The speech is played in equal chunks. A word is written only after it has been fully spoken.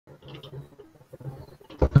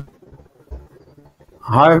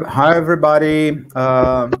Hi everybody.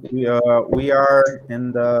 We are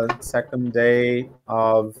in the second day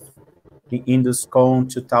of the INDUSCON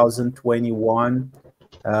 2021.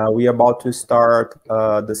 We are about to start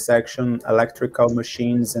the section Electrical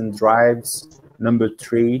Machines and Drives, number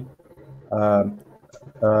 3. My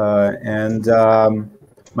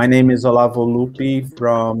name is Olavo Luppi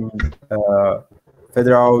from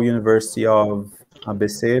Federal University of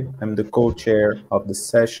ABC. I'm the co-chair of the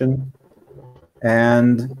session.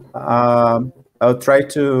 And I'll try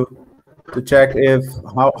to check if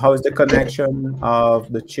how is the connection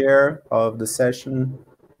of the chair of the session,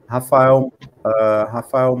 Rafael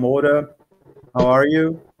Moura. How are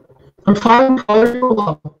you? I'm fine. How are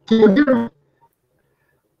you? Can you hear me?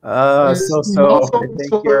 So I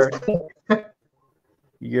think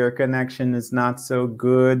your connection is not so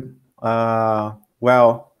good.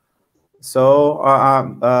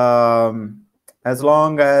 As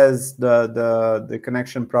long as the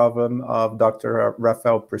connection problem of Dr.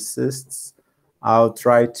 Rafael persists, I'll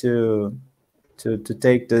try to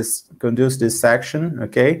conduce this section.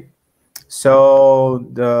 Okay. So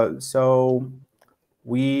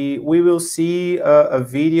we will see a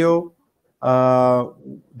video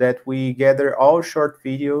that we gather all short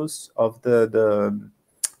videos of the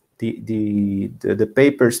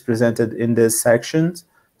papers presented in this section.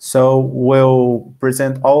 So we'll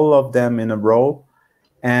present all of them in a row,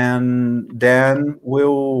 and then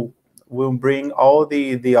we'll bring all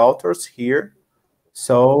the authors here.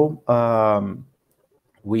 So and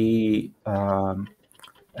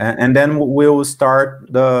then we'll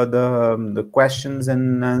start the questions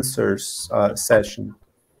and answers session.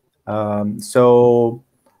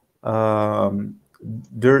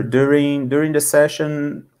 During the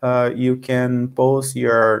session, you can post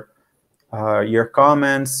your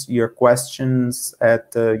comments, your questions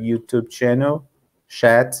at the YouTube channel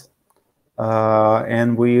chat,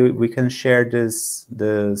 and we can share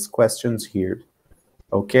these questions here.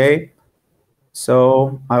 Okay.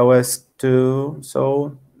 So I was to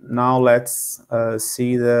now let's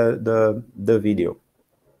see the video.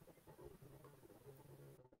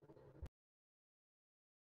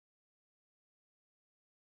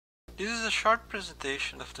 This is a short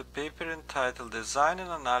presentation of the paper entitled Design and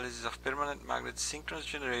Analysis of Permanent Magnet Synchronous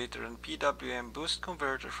Generator and PWM Boost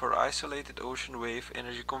Converter for Isolated Ocean Wave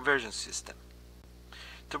Energy Conversion System.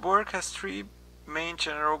 The work has three main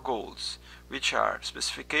general goals, which are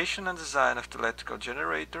specification and design of the electrical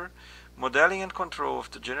generator, modeling and control of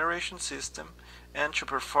the generation system, and to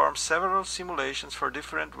perform several simulations for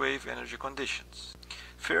different wave energy conditions.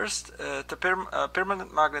 First, the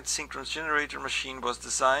permanent magnet synchronous generator machine was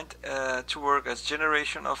designed to work as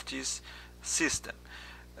generation of this system.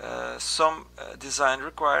 Some design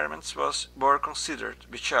requirements were considered,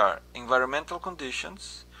 which are environmental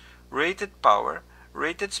conditions, rated power,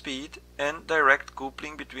 rated speed, and direct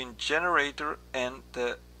coupling between generator and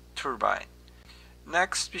the turbine.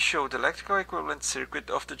 Next, we show the electrical equivalent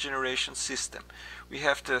circuit of the generation system. We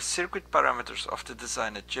have the circuit parameters of the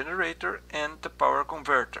designed generator and the power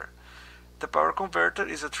converter. The power converter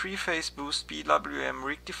is a three-phase boost PWM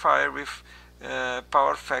rectifier with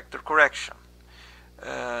power factor correction.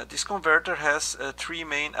 This converter has three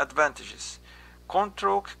main advantages.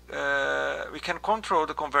 We can control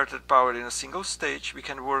the converted power in a single stage. We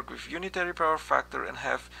can work with unitary power factor and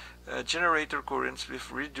have generator currents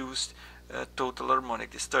with reduced total harmonic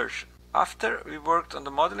distortion. After we worked on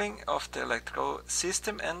the modeling of the electrical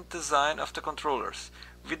system and design of the controllers,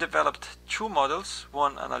 we developed two models,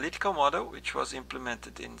 one analytical model which was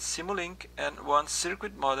implemented in Simulink and one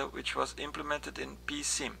circuit model which was implemented in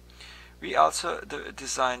PSIM. We also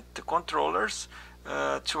designed the controllers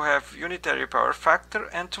to have unitary power factor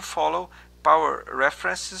and to follow power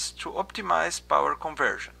references to optimize power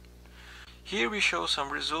conversion. Here we show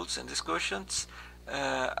some results and discussions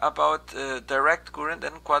about direct current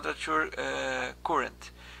and quadrature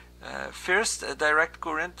current. First, direct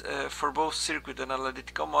current for both circuit and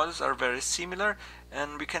analytical models are very similar,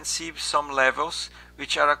 and we can see some levels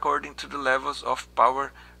which are according to the levels of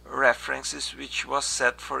power references which was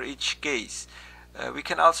set for each case. We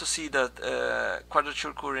can also see that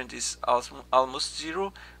quadrature current is almost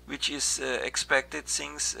zero, which is expected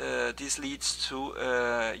since this leads to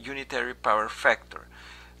unitary power factor.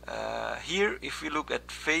 Here, if we look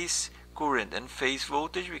at phase current and phase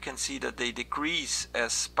voltage, we can see that they decrease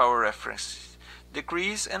as power references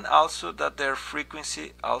decrease, and also that their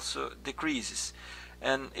frequency also decreases.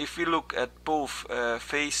 And if we look at both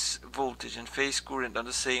phase voltage and phase current on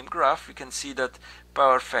the same graph, we can see that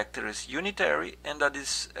power factor is unitary, and that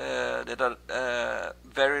are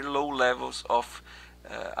very low levels of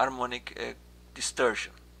harmonic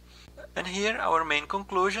distortion. And here our main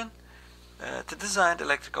conclusion. To design the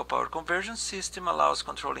electrical power conversion system allows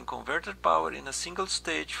controlling converted power in a single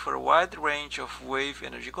stage for a wide range of wave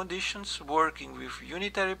energy conditions, working with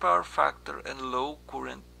unitary power factor and low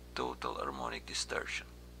current total harmonic distortion.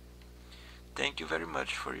 Thank you very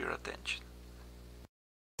much for your attention.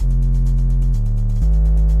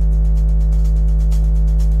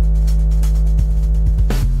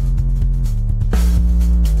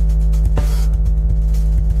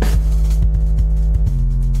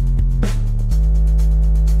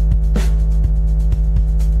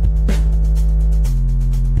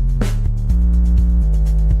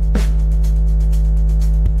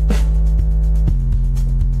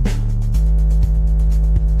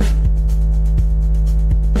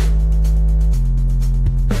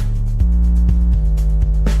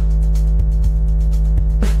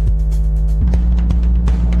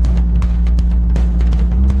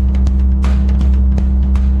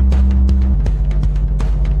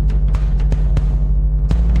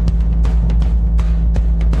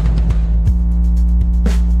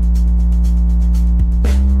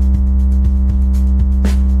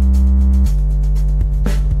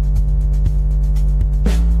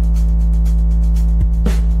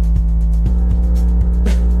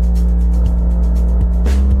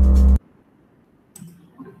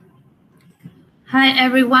 Hi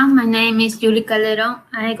everyone, my name is Jully Calderón.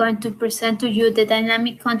 I'm going to present to you the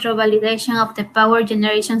dynamic control validation of the power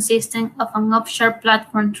generation system of an offshore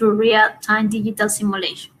platform through real-time digital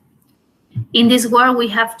simulation. In this work, we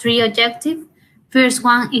have three objectives. First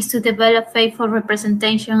one is to develop faithful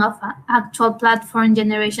representation of an actual platform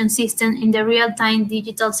generation system in the real-time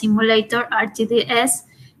digital simulator, RTDS.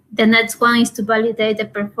 The next one is to validate the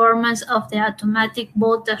performance of the automatic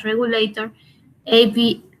voltage regulator,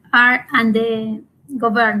 AVR, and the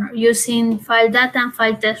governor using file data and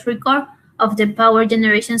file test record of the power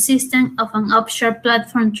generation system of an offshore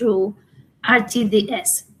platform through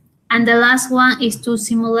RTDS. And the last one is to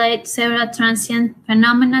simulate several transient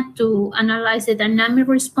phenomena to analyze the dynamic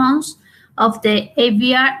response of the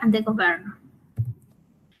AVR and the governor.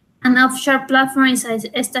 An offshore platform is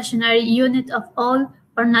a stationary unit of oil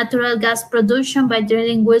or natural gas production by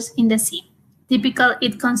drilling wells in the sea. Typically,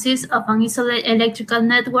 it consists of an isolated electrical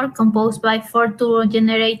network composed by 4 turbo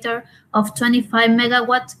generators of 25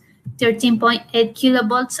 megawatts, 13.8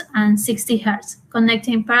 kilovolts, and 60 hertz,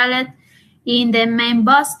 connected in parallel in the main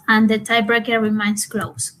bus, and the tiebreaker remains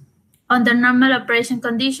closed. Under normal operation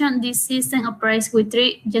conditions, this system operates with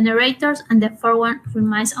 3 generators, and the fourth one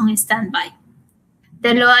remains on standby.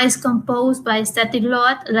 The load is composed by static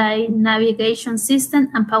load like navigation system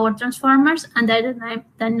and power transformers, and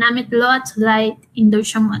dynamic loads like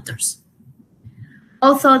induction motors.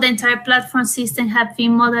 Although the entire platform system has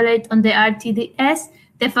been modeled on the RTDS,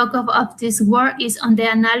 the focus of this work is on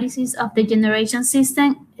the analysis of the generation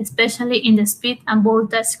system, especially in the speed and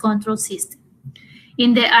voltage control system.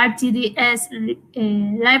 In the RTDS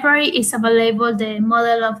library is available the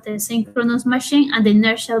model of the synchronous machine and the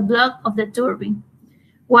inertial block of the turbine,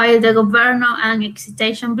 while the governor and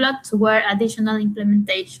excitation blocks were additional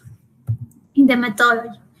implementation. In the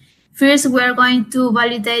methodology, first we are going to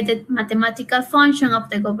validate the mathematical function of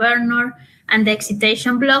the governor and the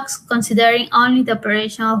excitation blocks, considering only the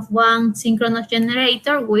operation of one synchronous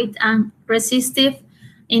generator with an resistive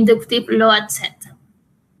inductive load set.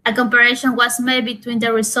 A comparison was made between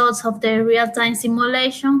the results of the real-time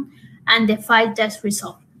simulation and the file test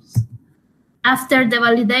results. After the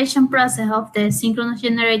validation process of the synchronous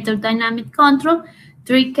generator dynamic control,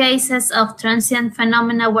 3 cases of transient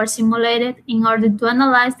phenomena were simulated in order to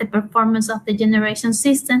analyze the performance of the generation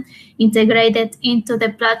system integrated into the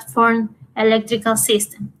platform electrical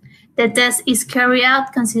system. The test is carried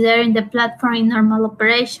out considering the platform in normal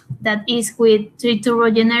operation, that is, with 3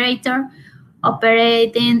 turbo generators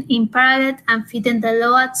operating in parallel and feeding the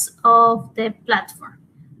loads of the platform.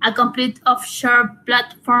 A complete offshore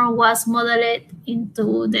platform was modeled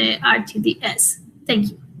into the RTDS. Thank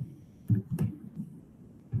you.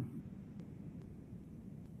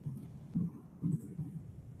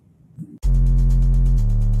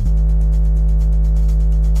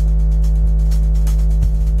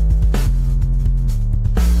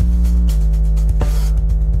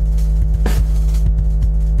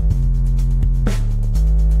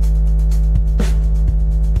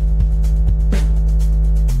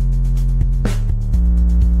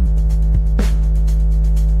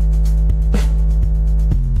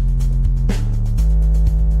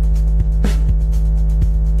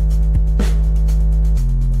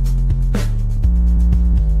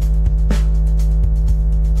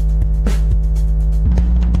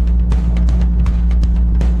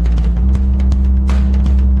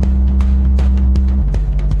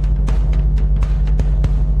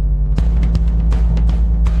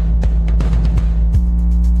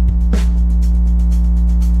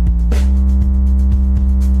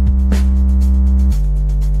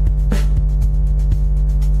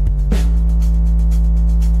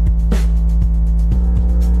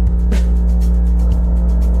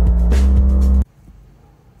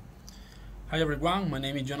 everyone, my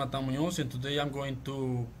name is Jonathan Munoz, and today I'm going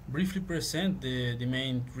to briefly present the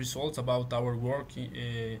main results about our work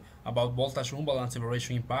about voltage unbalance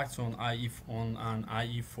separation impacts on an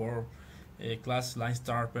IE4 class line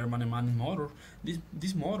star permanent magnet motor.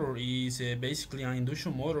 This motor is basically an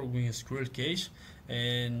induction motor with a Squirrel-Cage,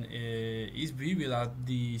 and is viewed as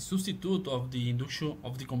the substitute of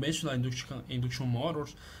the conventional induction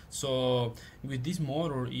motors. So with this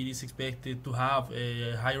motor, it is expected to have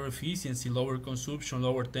a higher efficiency, lower consumption,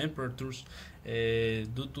 lower temperatures,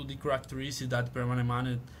 due to the characteristics that permanent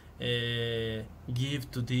magnet give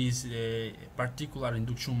to this particular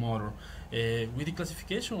induction motor. With the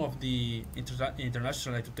classification of the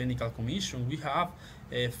International Electrotechnical Commission, we have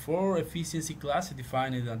 4 efficiency classes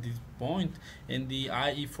defined at this point, and the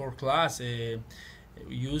IE4 class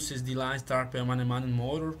uses the line star permanent magnet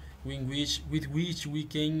motor, with which we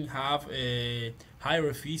can have a higher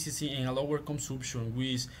efficiency and a lower consumption,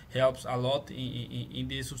 which helps a lot in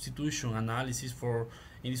the substitution analysis for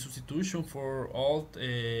alt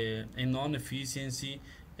and non-efficiency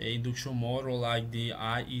induction motor like the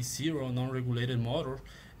IE0 non-regulated motor,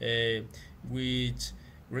 which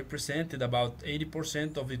represented about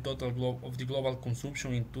 80% of the total of the global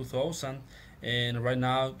consumption in 2000. And right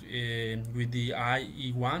now, with the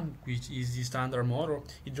IE1, which is the standard motor,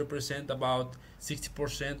 it represents about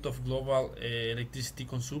 60% of global electricity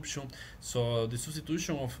consumption. So the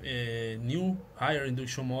substitution of a new higher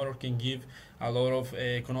induction motor can give a lot of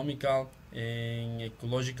economical and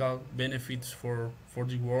ecological benefits for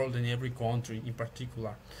the world and every country in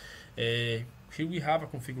particular. Here we have a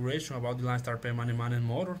configuration about the line star permanent magnet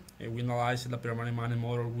motor. We analyzed the permanent magnet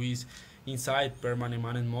motor with inside permanent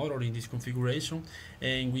magnet motor in this configuration,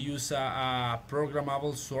 and we use a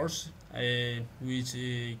programmable source which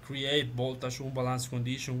create voltage unbalance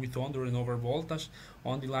condition with under and over voltage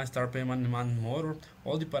on the line star permanent magnet motor.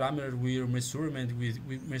 All the parameters we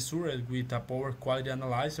measured with a power quality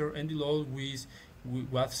analyzer, and the load was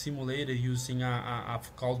simulated using a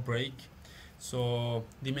cold break. So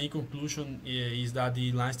the main conclusion is that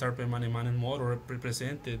the line star permanent magnet motor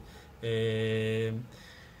represented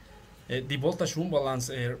the voltage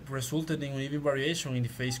unbalance resulted in uneven variation in the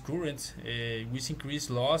phase currents, which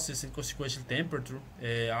increased losses and consequential temperature.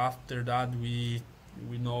 After that, we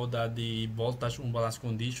know that the voltage unbalance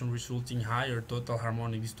condition results in higher total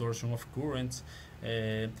harmonic distortion of currents,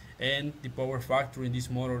 and the power factor in this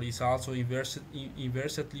motor is also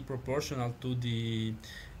inversely proportional to the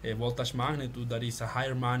voltage magnitude. That is a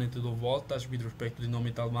higher magnitude of voltage with respect to the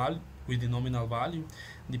nominal value.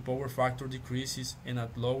 The power factor decreases, and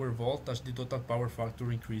at lower voltage the total power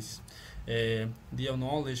factor increases. The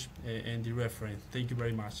knowledge and the reference. Thank you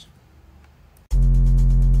very much.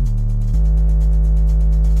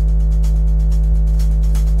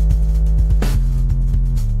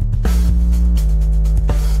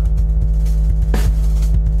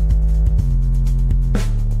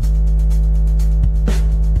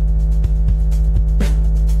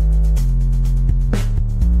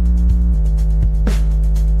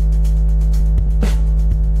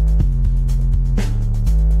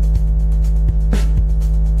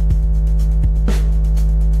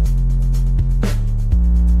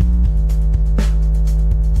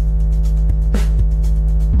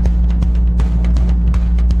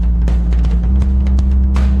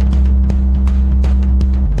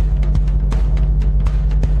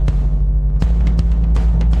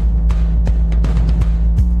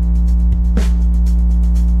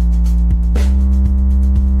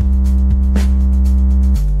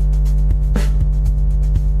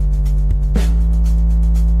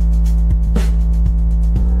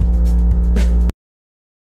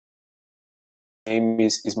 name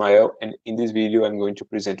is Ismael, and in this video I'm going to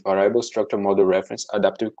present variable structure model reference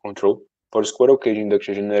adaptive control for Squirrel-Cage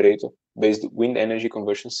induction generator based wind energy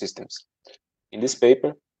conversion systems. In this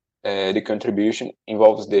paper, the contribution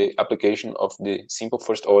involves the application of the simple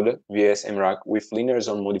first order VS-MRAC with linear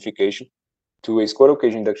zone modification to a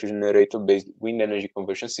Squirrel-Cage induction generator based wind energy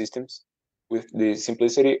conversion systems with the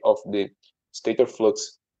simplicity of the stator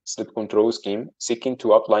flux slip control scheme, seeking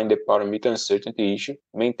to outline the parameter uncertainty issue,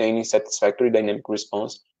 maintaining satisfactory dynamic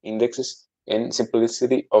response indexes and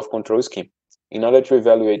simplicity of control scheme. In order to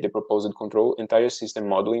evaluate the proposed control, entire system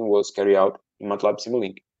modeling was carried out in MATLAB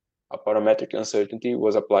Simulink. A parametric uncertainty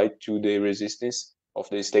was applied to the resistance of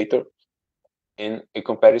the stator, and a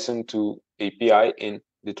comparison to API and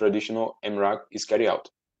the traditional MRAC is carried out.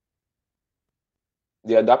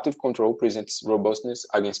 The adaptive control presents robustness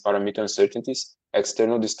against parameter uncertainties,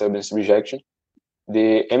 external disturbance rejection.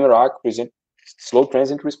 The MRAC presents slow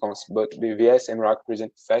transient response, but the VS MRAC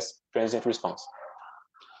presents fast transient response.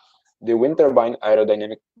 The wind turbine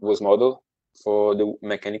aerodynamic was modeled for the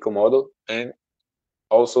mechanical model, and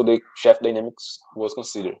also the shaft dynamics was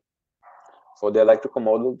considered. For the electrical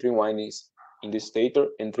model, 3 windings in the stator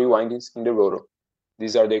and 3 windings in the rotor.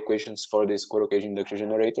 These are the equations for the Squirrel-Cage induction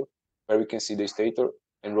generator, where we can see the stator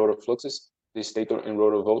and rotor fluxes, the stator and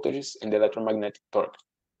rotor voltages, and the electromagnetic torque.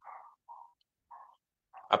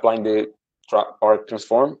 Applying the arc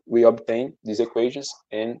transform, we obtain these equations,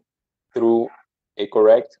 and through a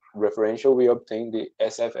correct referential, we obtain the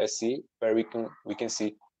SFSC, where we can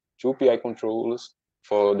see 2 PI controllers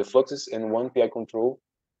for the fluxes and 1 PI control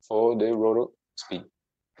for the rotor speed.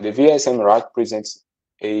 The VSM-RAC presents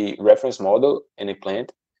a reference model and a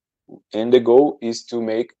plant, and the goal is to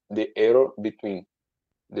make the error between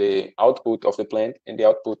the output of the plant and the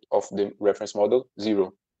output of the reference model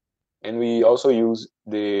 0. And we also use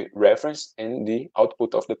the reference and the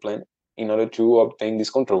output of the plant in order to obtain this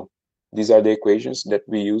control. These are the equations that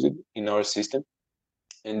we used in our system,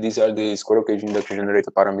 and these are the Squirrel-Cage induction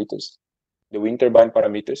generator parameters, the wind turbine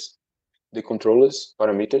parameters, the controllers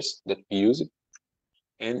parameters that we used,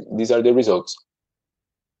 and these are the results.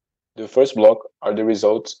 The first block are the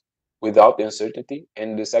results without the uncertainty,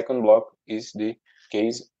 and the second block is the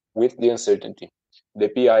case with the uncertainty. The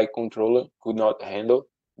PI controller could not handle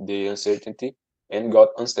the uncertainty and got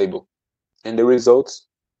unstable. And the results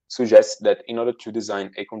suggest that in order to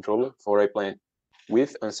design a controller for a plant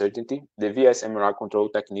with uncertainty, the VSM-RAC control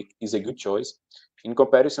technique is a good choice. In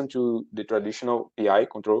comparison to the traditional PI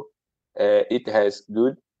control, it has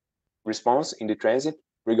good response in the transit,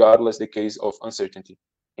 regardless the case of uncertainty.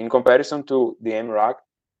 In comparison to the MRAC,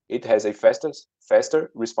 it has a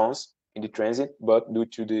faster response in the transit, but due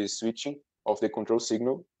to the switching of the control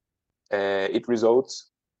signal, it results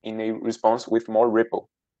in a response with more ripple.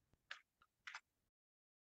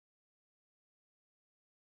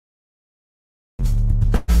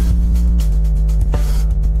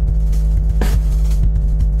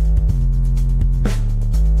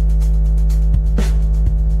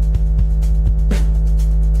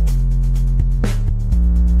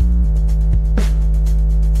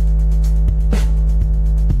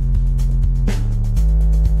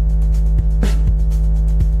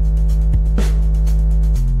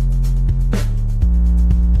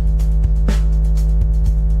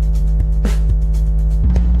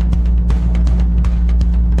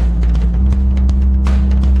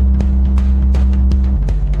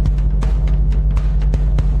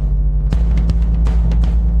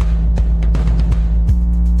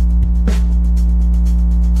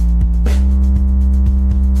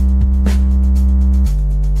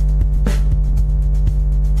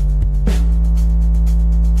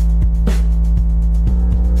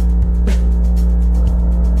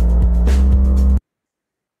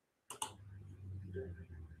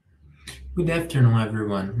 Good afternoon,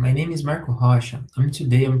 everyone. My name is Marco Rocha, and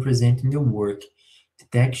today I'm presenting the work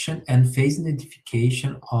Detection and Phase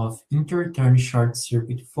Identification of Interturn Short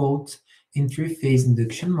Circuit Faults in Three-Phase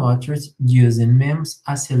Induction Motors using MEMS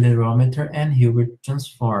Accelerometer and Hilbert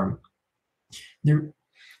Transform. The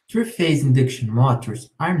three-phase induction motors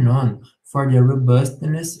are known for their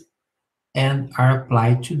robustness and are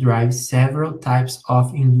applied to drive several types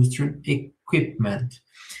of industrial equipment.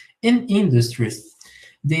 In industries,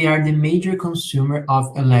 they are the major consumer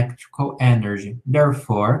of electrical energy.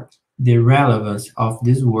 Therefore, the relevance of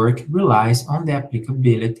this work relies on the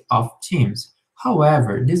applicability of TIMs.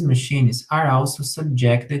 However, these machines are also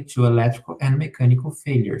subjected to electrical and mechanical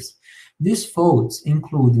failures. These faults,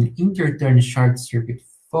 including interturn short circuit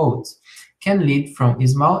faults, can lead from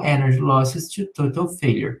small energy losses to total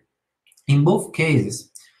failure. In both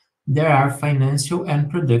cases, there are financial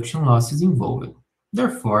and production losses involved.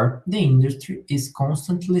 Therefore, the industry is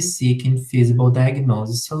constantly seeking feasible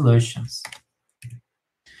diagnosis solutions.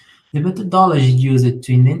 The methodology used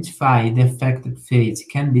to identify the affected phase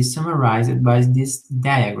can be summarized by this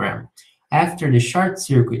diagram. After the short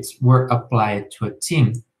circuits were applied to a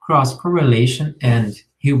TIM, cross-correlation and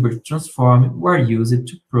Hilbert transform were used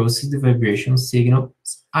to process the vibration signals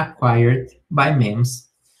acquired by MEMS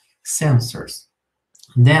sensors.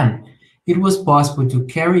 Then, it was possible to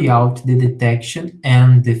carry out the detection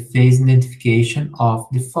and the phase identification of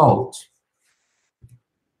the fault.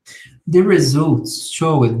 The results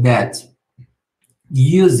showed that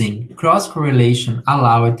using cross-correlation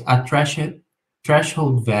allowed a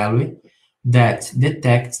threshold value that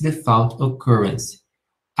detects the fault occurrence.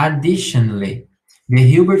 Additionally, the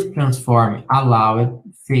Hilbert transform allowed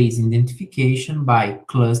phase identification by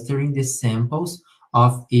clustering the samples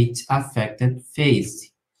of each affected phase.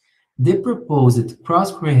 The proposed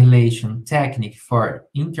cross-correlation technique for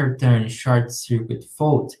interturn short circuit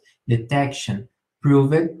fault detection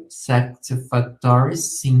proved satisfactory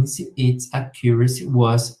since its accuracy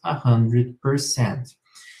was 100%.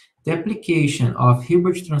 The application of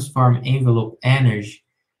Hilbert transform envelope energy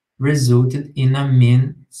resulted in a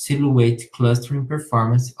mean silhouette clustering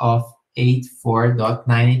performance of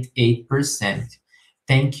 84.98%.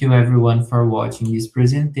 Thank you everyone for watching this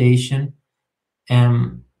presentation.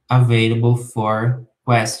 I'm available for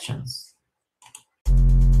questions.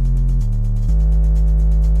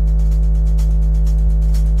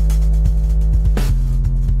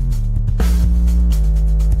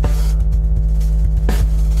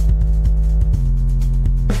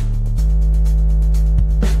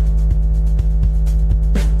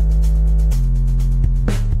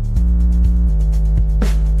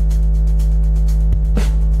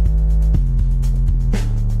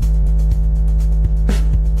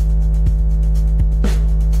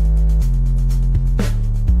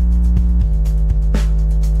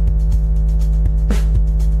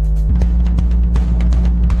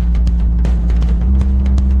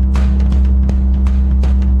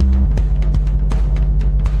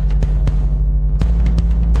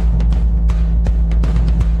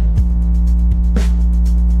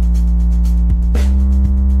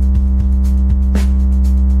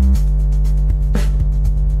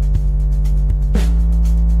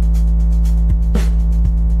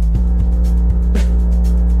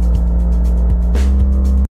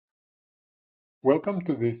 Welcome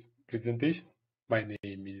to this presentation. My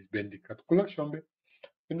name is Bendikat,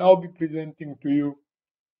 and I'll be presenting to you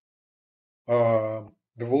the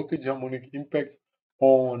voltage harmonic impact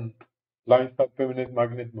on line-star permanent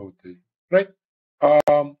magnet motors. Right?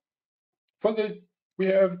 For this, we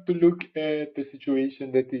have to look at the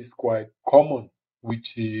situation that is quite common,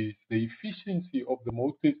 which is the efficiency of the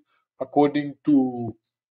motors according to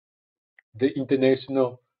the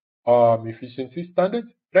international efficiency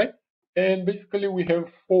standards, right? And basically, we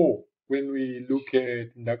have four when we look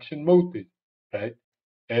at induction motors, right?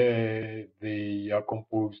 They are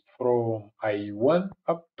composed from IE1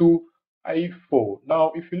 up to IE4.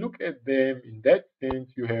 Now, if you look at them in that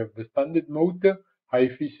sense, you have the standard motor, high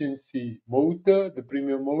efficiency motor, the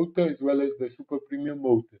premium motor, as well as the super premium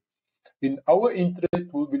motor. In our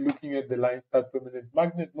interest, we'll be looking at the line star permanent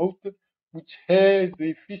magnet motor, which has the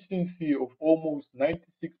efficiency of almost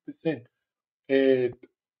 96% at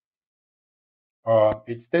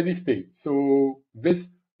its steady state. So this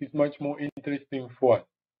is much more interesting for us,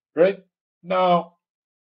 right? Now,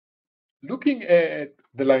 looking at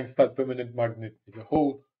the line star permanent magnet as a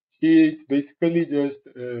whole, it's basically just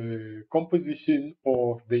a composition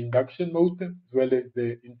of the induction motor as well as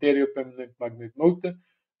the interior permanent magnet motor,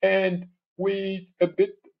 and with a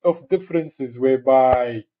bit of differences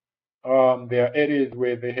whereby there are areas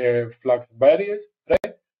where they have flux barriers,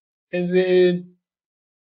 right? And then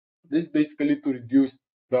this basically to reduce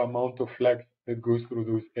the amount of flux that goes through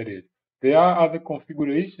those areas. There are other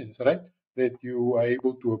configurations, right, that you are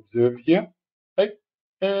able to observe here, right?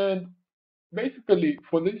 And basically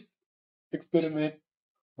for this experiment,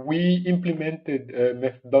 we implemented a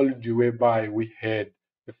methodology whereby we had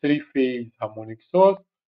a three-phase harmonic source,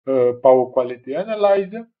 power quality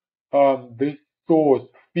analyzer. This source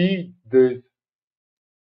feeds this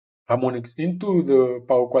harmonics into the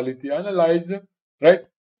power quality analyzer, right?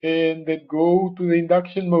 And then go to the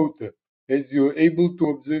induction motor, as you're able to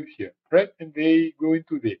observe here, right? And they go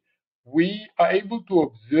into there. We are able to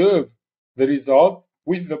observe the result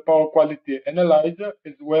with the power quality analyzer,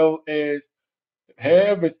 as well as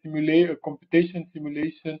have a computation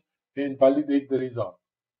simulation and validate the result,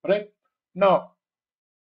 right? Now,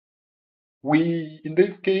 in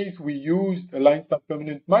this case, we used a line star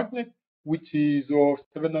permanent magnet, which is of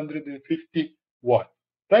 750 watts,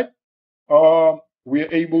 right? We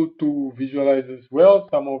are able to visualize as well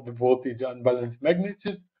some of the voltage unbalanced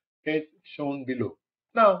magnitudes as shown below.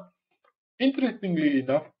 Now, interestingly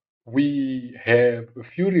enough, we have a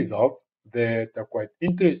few results that are quite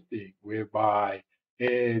interesting, whereby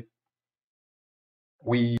as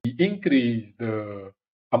we increase the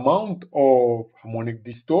amount of harmonic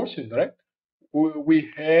distortion, right?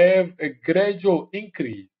 We have a gradual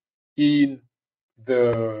increase in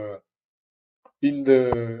the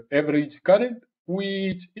average current,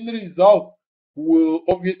 which in result will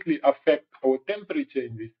obviously affect our temperature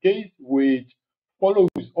in this case, which follows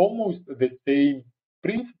almost the same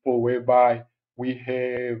principle whereby we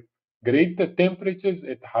have greater temperatures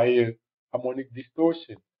at higher harmonic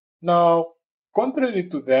distortion. Now, contrary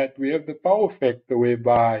to that, we have the power factor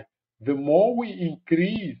whereby the more we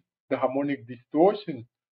increase the harmonic distortion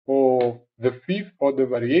of the fifth order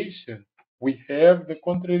variation, we have the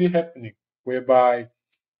contrary happening, whereby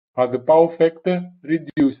the power factor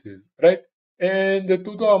reduces, right? And the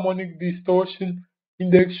total harmonic distortion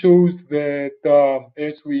index shows that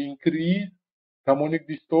as we increase harmonic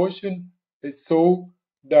distortion, so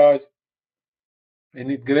does,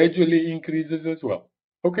 and it gradually increases as well.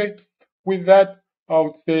 Okay, with that, I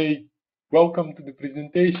would say welcome to the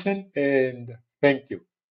presentation and thank you.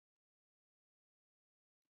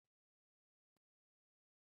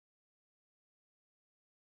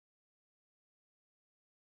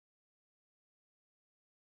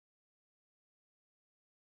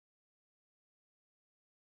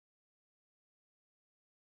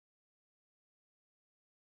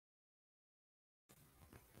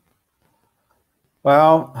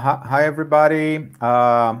 Well, hi everybody.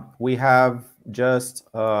 We have just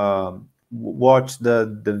watched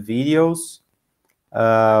the videos.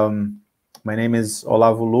 My name is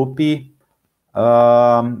Olavo Luppi,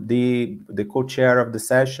 the co-chair of the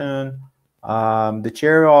session. The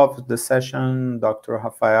chair of the session, Dr.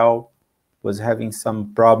 Rafael, was having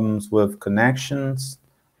some problems with connections.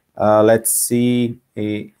 Let's see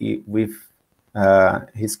if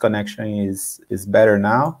his connection is better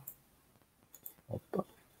now.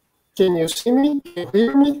 Can you see me? Can you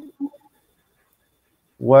hear me?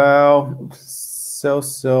 Well,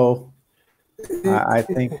 so I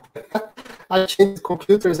think I changed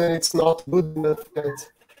computers and it's not good enough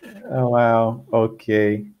yet. oh, well,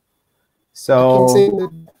 okay. I can So see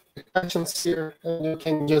the questions here and you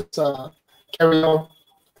can just carry on.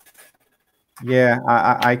 yeah,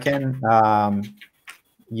 I can.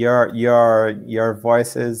 Your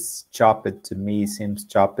voice is chopped to me. Seems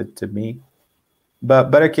chopped to me.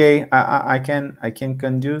 But okay, I can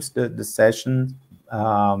conduce the session.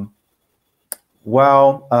 Well,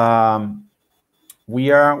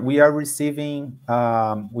 we are receiving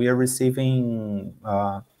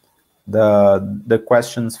the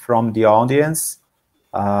questions from the audience.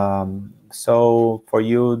 So for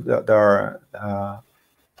you that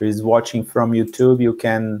is watching from YouTube, you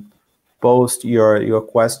can post your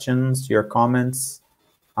questions, your comments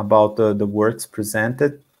about the works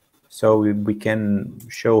presented, so we can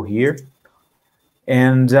show here.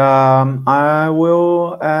 And I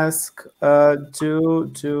will ask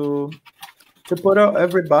to put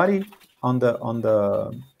everybody on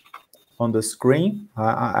the screen.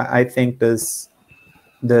 I think this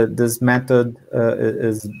method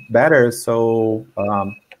is better. So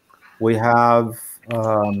we have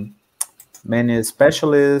many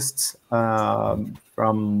specialists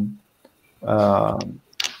from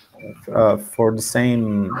for the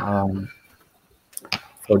same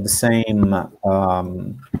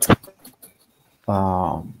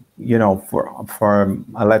you know, for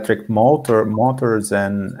electric motors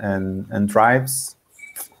and drives.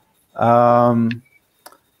 I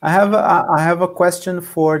have a question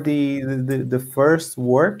for the first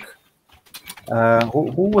work.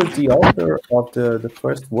 Who was the author of the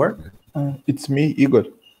first work? It's me, Igor.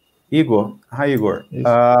 Igor. Hi, Igor. Yes.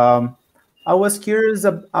 I was curious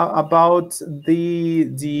about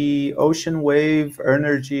the ocean wave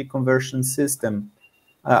energy conversion system.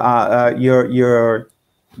 Your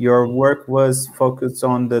work was focused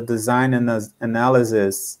on the design and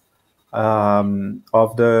analysis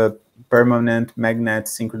of the permanent magnet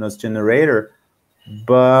synchronous generator,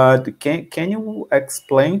 but can you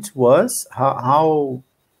explain to us how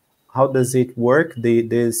does it work,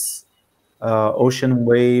 this ocean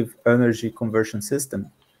wave energy conversion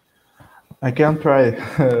system? I can try.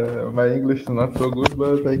 My English is not so good,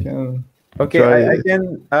 but I can. Okay, I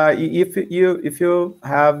can. If you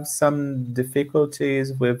have some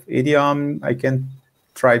difficulties with idiom, I can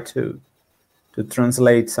try to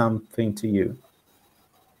translate something to you.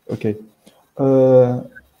 Okay.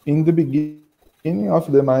 In the beginning of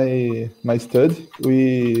my study,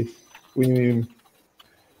 we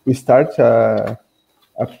start a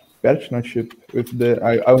partnership with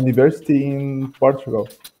a university in Portugal.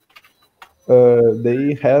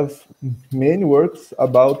 They have many works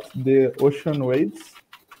about the ocean waves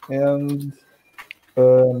and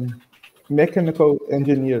mechanical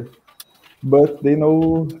engineer, but they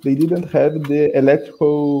didn't have the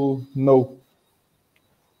electrical know.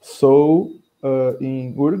 So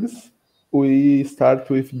in URGS, we start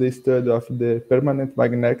with the study of the permanent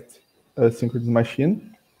magnet synchronous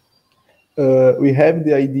machine. We have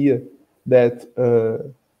the idea that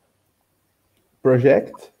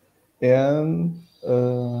project and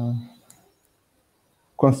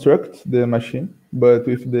construct the machine, but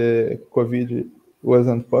with the COVID,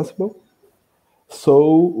 wasn't possible.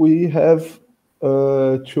 So we have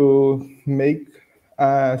to make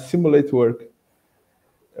a simulate work.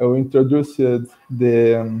 We introduced the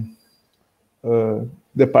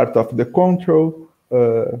part of the control,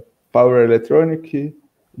 power electronic,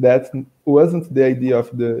 that wasn't the idea of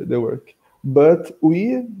the work. But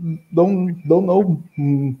we don't know.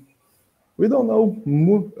 We don't know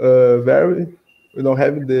we don't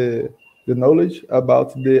have the knowledge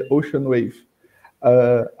about the ocean wave.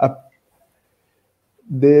 The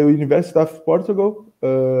University of Portugal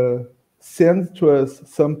sent to us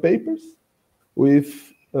some papers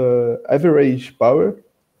with average power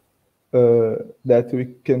that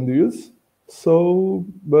we can use. So,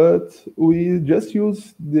 but we just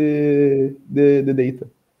use the data.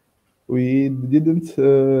 We didn't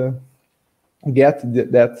get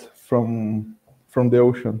that from the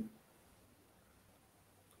ocean.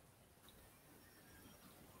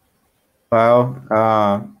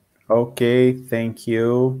 Well, okay, thank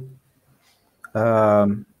you.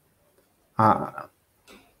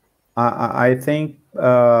 I think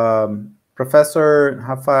Professor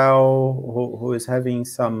Rafael, who is having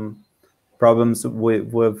some problems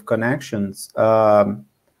with connections,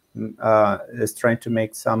 is trying to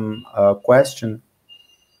make some question.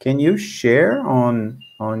 Can you share on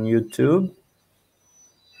YouTube?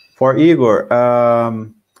 For Igor,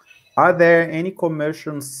 are there any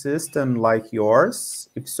commercial system like yours?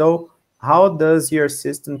 If so, how does your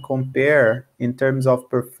system compare in terms of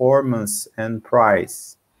performance and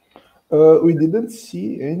price? We didn't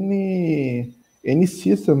see any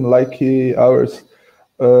system like ours.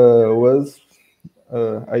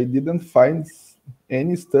 I didn't find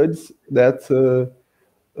any studies that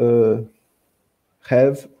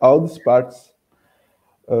have all these parts.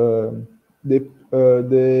 The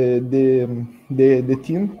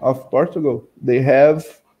team of Portugal, they have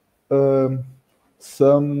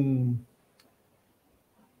some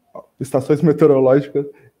estações meteorológicas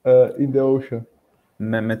in the ocean.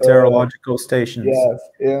 Meteorological stations. Yes,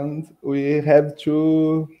 and we have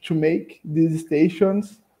to make these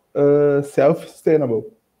stations self-sustainable.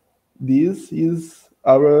 This is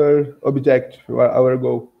our objective, our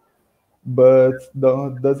goal, but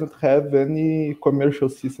doesn't have any commercial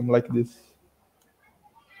system like this.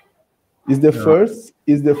 Is the first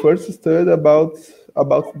study about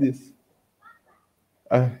this,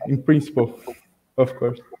 in principle, of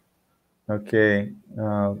course. Okay,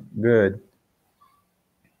 good.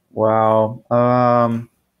 Well,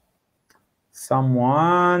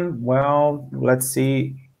 let's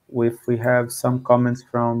see if we have some comments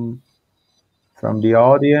from the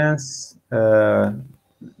audience.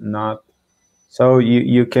 Not so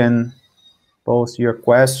you can post your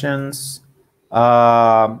questions.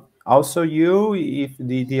 Also, if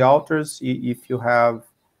the authors, if you have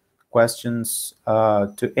questions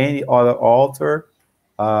to any other author,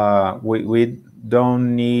 we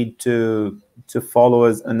don't need to follow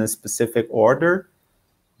us in a specific order,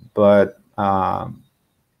 but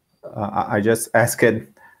I just asked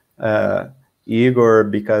Igor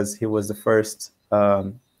because he was the first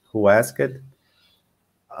who asked it.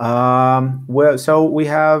 Well, so we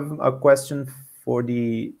have a question for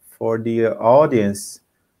the audience.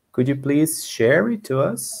 Could you please share it to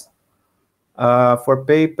us? For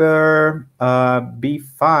paper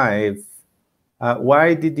B5,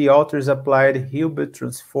 why did the authors apply the Hilbert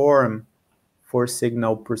transform for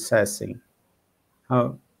signal processing?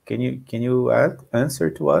 Can you answer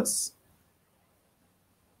to us?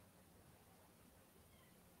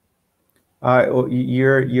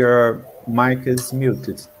 Your mic is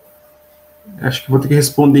muted. Acho que vou ter que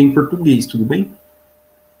responder em português, tudo bem?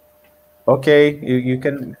 Ok, you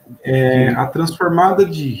can... A transformada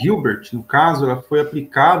de Hilbert, no caso, ela foi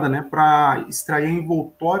aplicada, né, para extrair a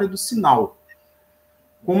envoltória do sinal.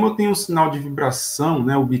 Como eu tenho um sinal de vibração,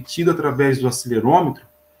 né, obtido através do acelerômetro,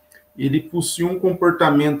 ele possui um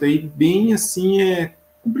comportamento aí bem assim,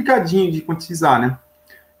 complicadinho de quantizar, né?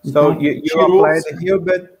 Então, so you apply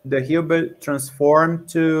the Hilbert transform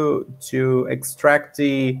to extract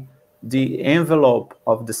the envelope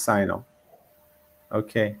of the signal.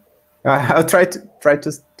 Okay. I'll try to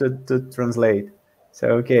translate.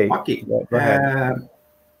 So, okay. Ok. Go ahead.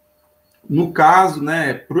 No caso,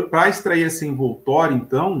 né, para extrair essa envoltória,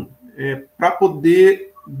 então, para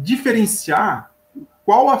poder diferenciar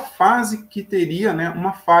qual a fase que teria, né,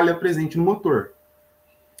 uma falha presente no motor.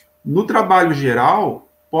 No trabalho geral,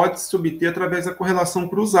 pode-se obter através da correlação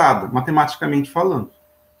cruzada, matematicamente falando.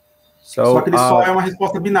 Só que ele só é uma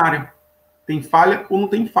resposta binária. Tem falha ou não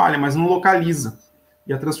tem falha, mas não localiza.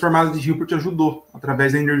 E a transformada de Hilbert ajudou,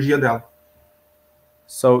 através da energia dela.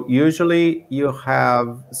 So usually you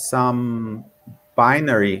have some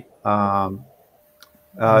binary.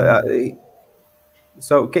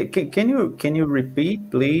 So can you repeat,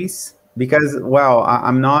 please? Because well,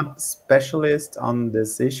 I'm not specialist on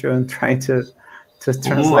this issue and trying to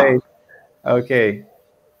translate. Okay.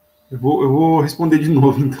 Eu vou responder de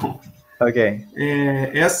novo, então. Ok.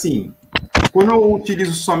 É assim, quando eu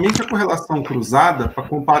utilizo somente a correlação cruzada para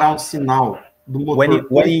comparar um sinal do motor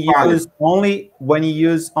When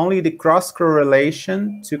you use only the cross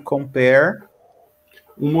correlation to compare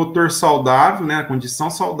um motor saudável, né, a condição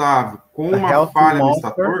saudável, com uma falha no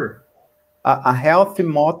estator, a healthy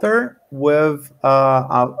motor with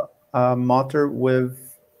a motor with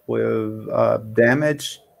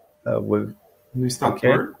damage no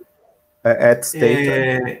estator, at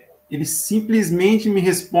stator. Ele simplesmente me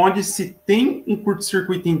responde se tem um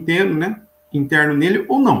curto-circuito interno nele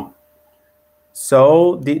ou não.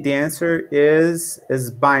 So the answer is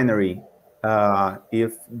binary.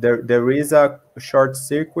 If there is a short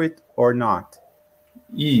circuit or not.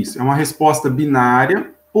 Isso, é uma resposta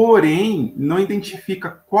binária, porém não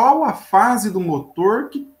identifica qual a fase do motor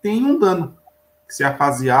que tem um dano. Se é a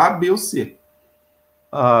fase A, B ou C.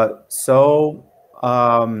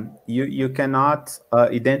 You cannot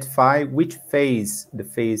identify which phase, the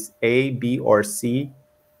phase A, B, or C,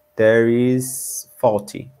 there is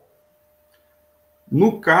faulty.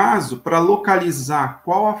 No caso, para localizar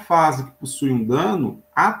qual a fase que possui um dano,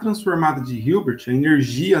 a transformada de Hilbert, a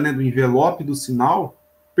energia, né, do envelope do sinal,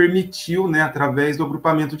 permitiu, né, através do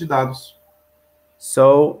agrupamento de dados.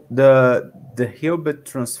 So the Hilbert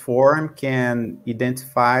transform can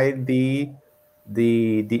identify the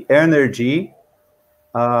energy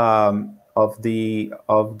of the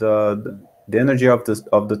energy of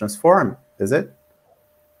the transform, is it?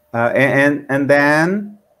 And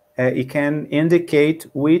then it can indicate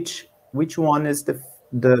which one is the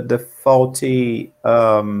faulty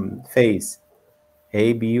phase,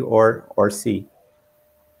 A, B, or C.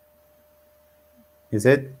 Is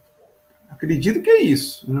it? Acredito que é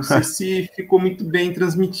isso. Não sei se ficou muito bem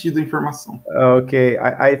transmitida a informação. Okay,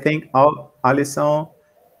 I think Alison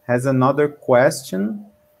has another question.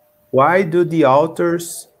 Why do the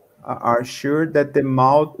authors are sure that the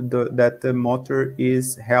motor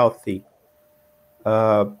is healthy?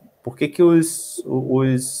 Por que os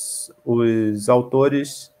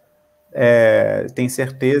autores têm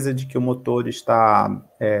certeza de que o motor está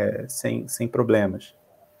sem problemas?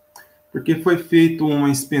 Porque foi feito uma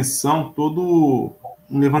inspeção, todo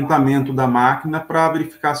um levantamento da máquina para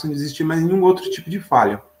verificar se não existia mais nenhum outro tipo de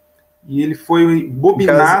falha. E ele foi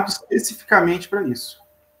bobinado especificamente para isso.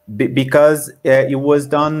 Because it was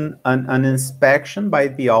done an inspection by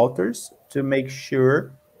the authors to make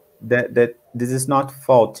sure that this is not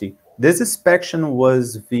faulty. This inspection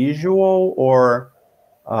was visual or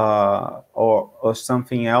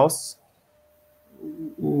something else?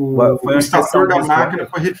 O estator da máquina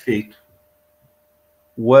foi refeito.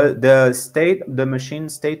 The machine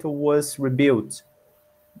state was rebuilt.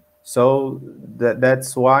 So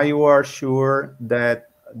that's why you are sure that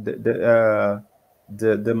the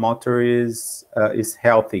motor is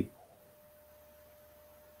healthy.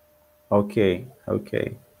 Okay.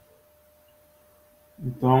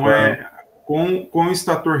 Então, com o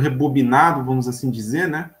estator rebobinado, vamos assim dizer,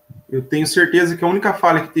 né? Eu tenho certeza que a única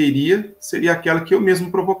falha que teria seria aquela que eu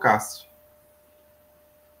mesmo provocasse.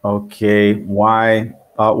 Okay, why?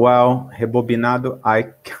 Well, rebobinado,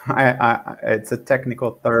 it's a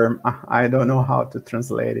technical term. I don't know how to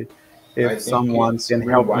translate it. If someone can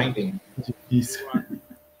help me.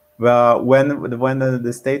 Well, when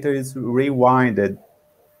the stator is rewinded,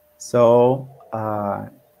 so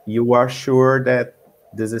you are sure that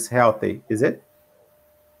this is healthy, is it?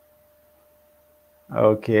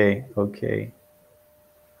 Okay.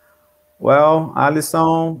 Well,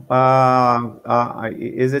 Alison,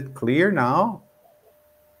 is it clear now?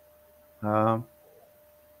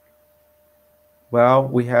 Well,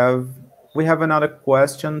 we have another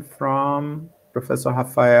question from Professor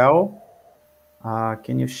Rafael.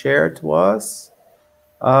 Can you share to us?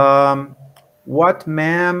 What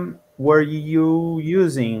MEM were you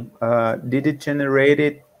using? Did it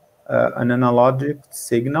generate an analogic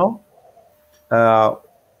signal?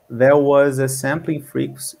 There was a sampling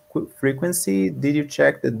frequency. Did you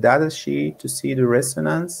check the data sheet to see the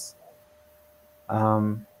resonance?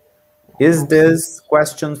 Is this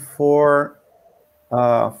question for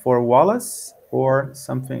Wallace or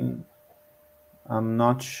something? I'm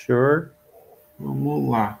not sure. Vamos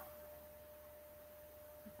lá.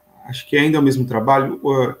 Acho que ainda é o mesmo trabalho.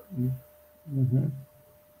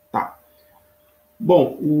 Tá.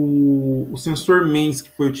 Bom, o sensor MEMS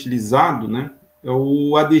que foi utilizado, né, é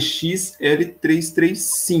o ADX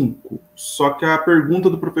L335. Só que a pergunta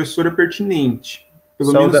do professor é pertinente.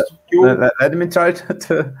 Pelo menos let me try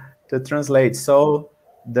to translate. So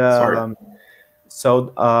the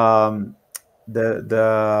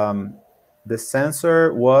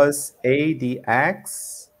sensor was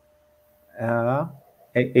ADX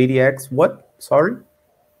ADX, what? Sorry?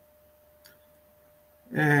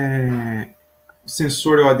 O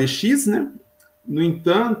sensor é o ADX, né? No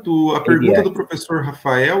entanto, a pergunta do professor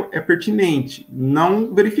Rafael é pertinente.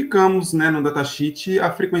 Não verificamos, né, no datasheet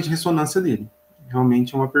a frequência de ressonância dele.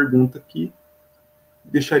 Realmente é uma pergunta que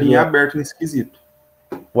deixaria aberto nesse quesito.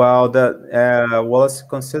 Well, Wallace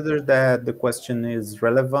considers that the question is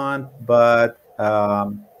relevant, but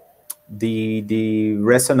the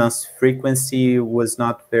resonance frequency was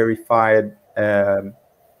not verified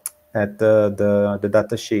at the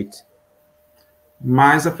datasheet.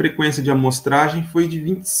 Mas a frequência de amostragem foi de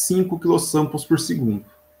 25 kilosamples por segundo.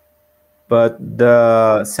 But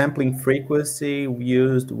the sampling frequency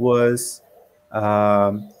used was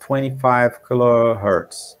 25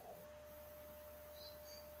 kilohertz.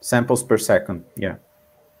 Samples per second, yeah.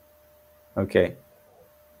 Okay.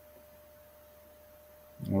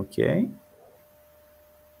 Okay.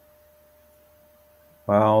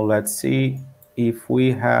 Well, let's see if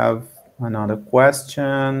we have another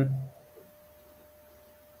question.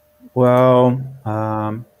 Well,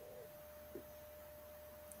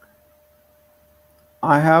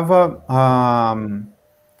 I have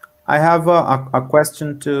a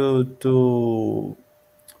question to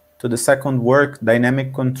the second work,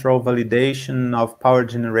 dynamic control validation of power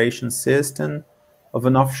generation system of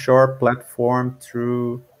an offshore platform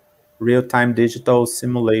through real-time digital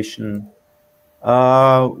simulation.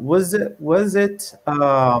 Was it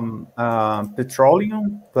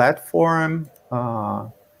petroleum platform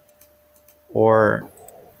or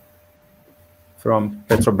from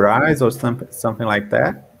Petrobras or something like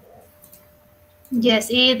that? Yes,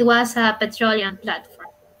 it was a petroleum platform.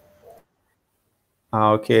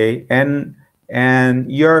 Okay, and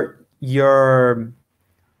you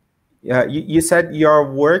said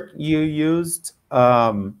your work you used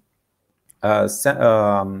how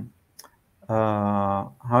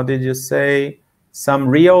did you say, some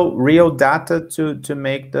real data to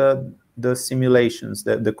make the simulations,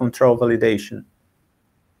 the control validation?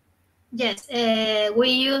 Yes, we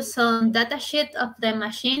use some data sheet of the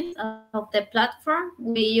machines of the platform.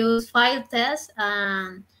 We use file tests,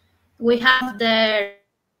 and we have their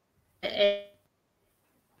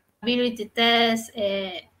ability tests,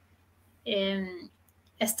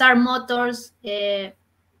 start motors,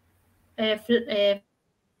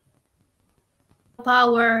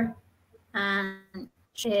 power, and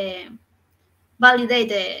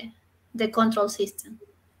validate the control system.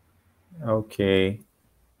 Okay.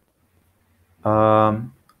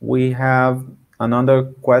 We have another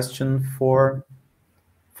question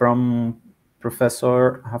from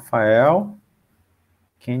Professor Rafael.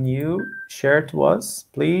 Can you share to us,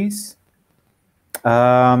 please?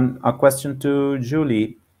 A question to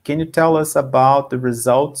Jully. Can you tell us about the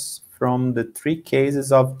results from the 3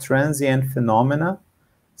 cases of transient phenomena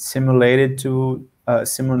simulated to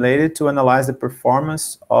analyze the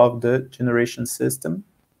performance of the generation system?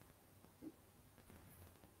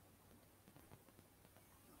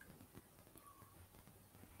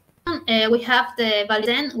 We have the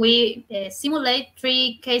validation. We simulate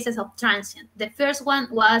 3 cases of transient. The first one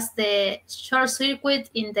was the short circuit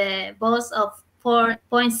in the bus of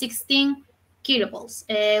 4.16 kilovolts.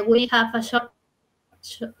 We have a short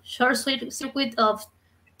circuit of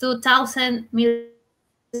 2,000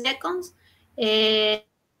 milliseconds. I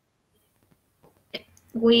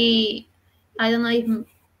don't know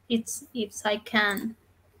if I can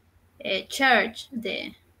charge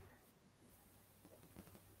the.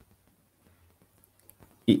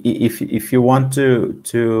 If you want to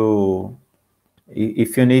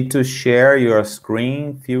if you need to share your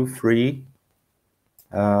screen, feel free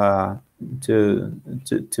to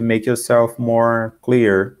make yourself more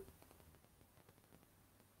clear.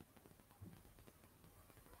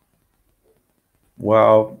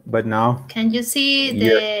 Well, but now. Can you see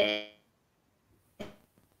the?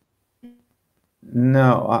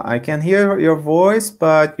 No, I can hear your voice,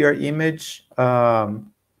 but your image. The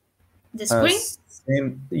screen.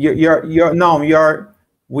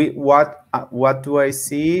 What do I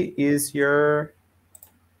see is your.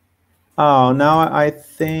 Oh, now I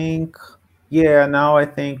think. Yeah, now I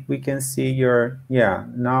think we can see your. Yeah,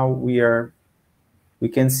 now we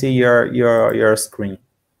can see your screen.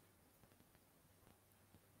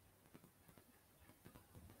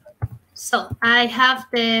 So I have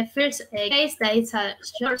the first case that is a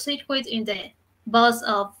short circuit in the bus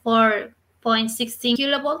of 4.16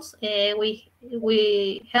 kilovolts.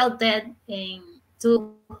 We held that in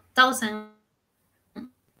 2,000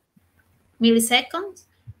 milliseconds,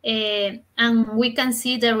 and we can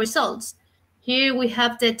see the results. Here we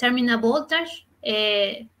have the terminal voltage.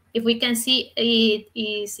 If we can see, it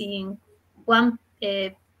is in 1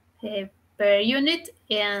 per unit,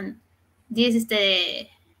 and this is the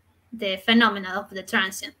phenomenon of the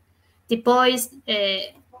transient. The points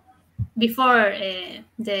before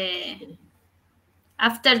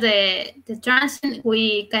after the transient,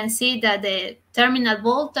 we can see that the terminal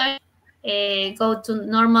voltage go to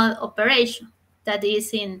normal operation, that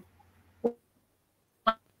is in 1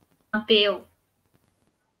 pu.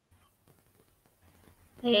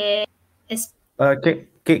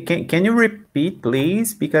 Can you repeat,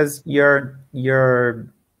 please, because your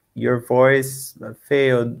voice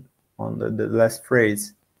failed on the last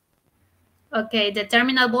phrase. Okay, the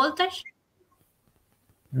terminal voltage.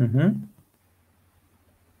 Mm-hmm.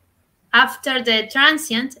 After the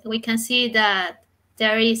transient, we can see that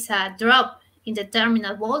there is a drop in the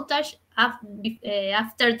terminal voltage.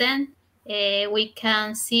 After then, we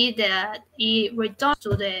can see that it returns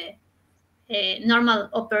to the normal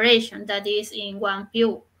operation, that is in 1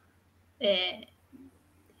 pu.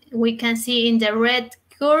 We can see in the red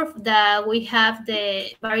curve that we have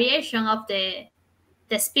the variation of the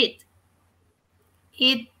speed.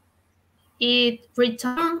 It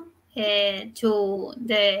returns to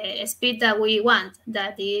the speed that we want,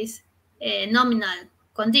 that is a nominal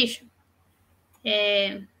condition.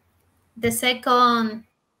 The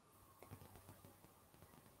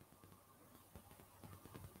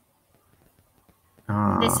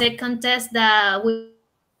second test that we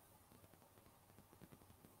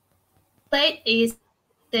play is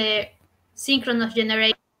the synchronous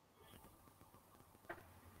generation.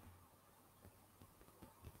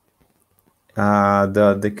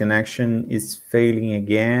 The connection is failing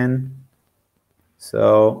again.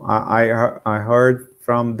 So I heard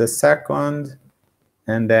from the second,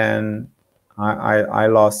 and then I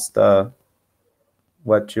lost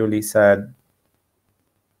what Jully said.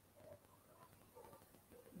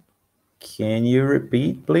 Can you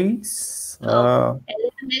repeat, please? 11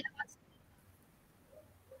 megawatts.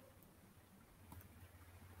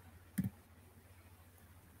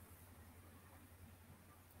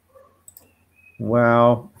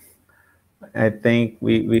 Well, I think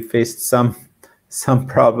we faced some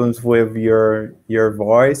problems with your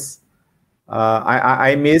voice.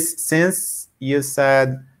 I missed, since you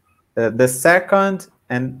said the second,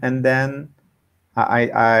 and then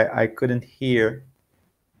I couldn't hear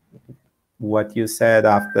what you said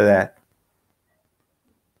after that.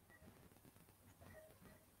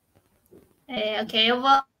 Okay,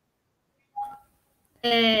 well,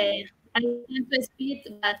 I want to speak,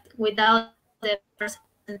 but without the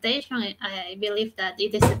presentation, I believe that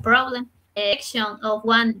it is a problem. Action of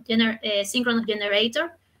one synchronous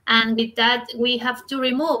generator, and with that we have to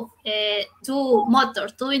remove two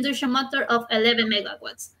induction motor of 11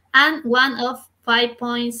 megawatts and one of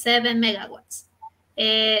 5.7 megawatts.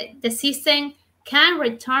 The system can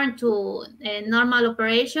return to normal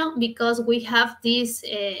operation because we have this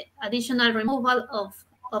additional removal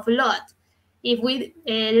of load. If we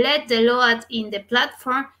let the load in the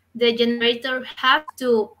platform, the generator have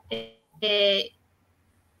to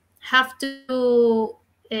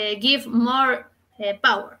give more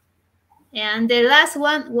power. And the last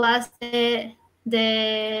one was the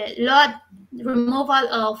load removal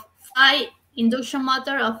of 5 induction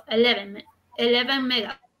motor of 11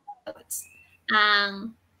 megawatts.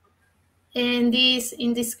 And in this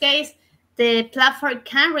case, the platform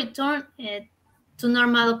can return to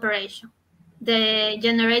normal operation. The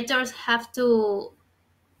generators have to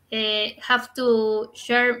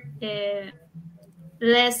share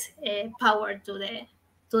less power to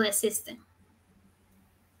the system.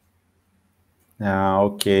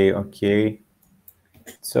 Okay.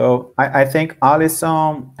 So I think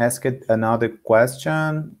Alison asked another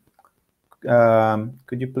question.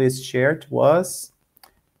 Could you please share to us?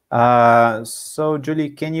 So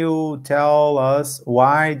Jully, can you tell us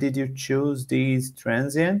why did you choose these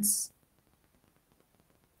transients?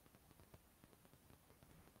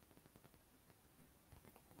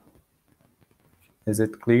 Is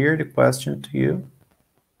it clear, the question to you?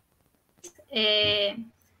 The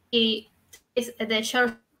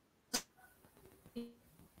short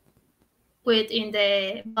within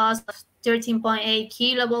the bus of 13.8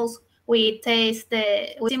 kilovolts. We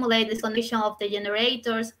simulate the condition of the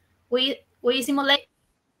generators. We simulate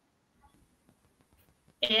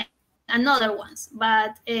another ones,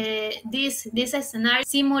 but this scenario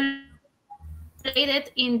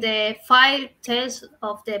simulated in the 5 tests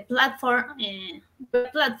of the platform.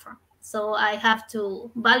 So I have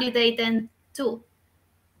to validate them too.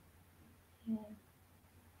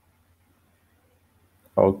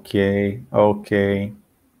 Okay.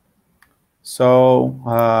 So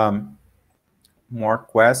more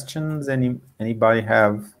questions? Anybody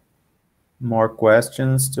have more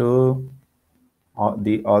questions to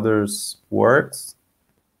the others' works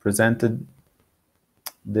presented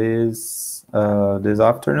this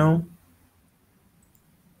afternoon?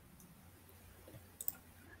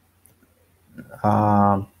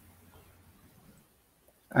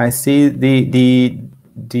 I see the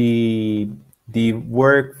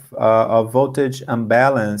work of voltage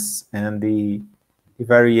unbalance and the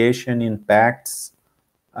variation impacts.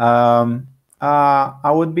 I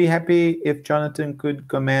would be happy if Jonathan could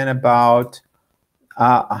comment about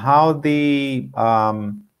how the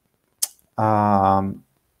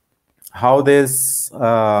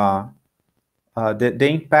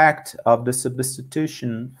impact of the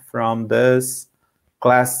substitution from this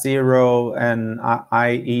class 0 and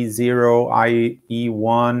IE0,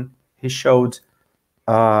 IE1. He showed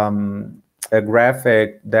a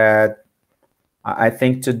graphic that I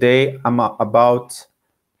think today I'm about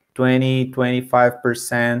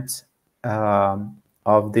 20-25%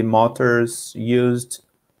 of the motors used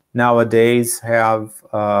nowadays have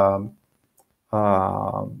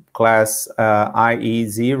class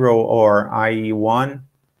IE0 or IE1.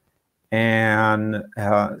 And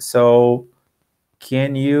so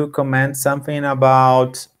can you comment something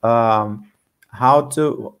about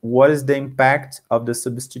what is the impact of the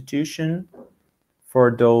substitution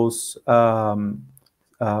for those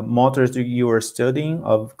motors that you are studying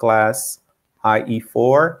of class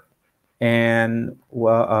IE4, and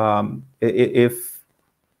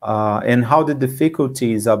and how the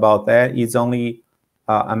difficulties about that is only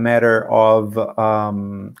a matter of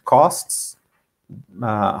costs?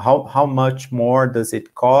 How much more does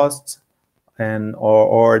it cost, and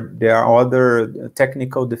or there are other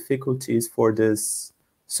technical difficulties for this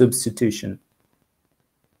substitution?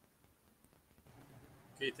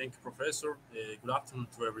 Okay, thank you, Professor. Good afternoon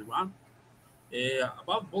to everyone.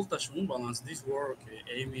 About voltage imbalance, this work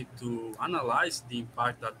aimed to analyze the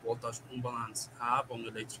impact that voltage imbalance have on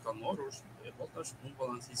electrical motors. Voltage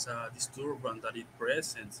imbalance is a disturbance that is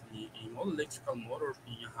present in all electrical motors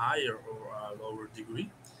in a higher or a lower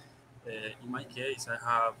degree. In my case, I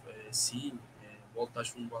have seen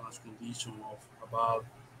voltage imbalance condition of about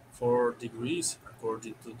 4 degrees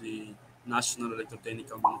according to the National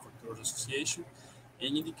Electrotechnical Manufacturers Association.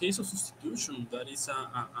 And in the case of substitution, that is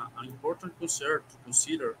an important concern to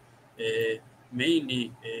consider,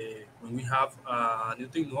 mainly when we have new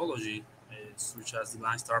technology, such as the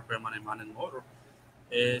line star permanent magnet motor.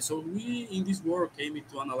 So we, in this work, aim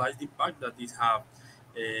to analyze the impact that this have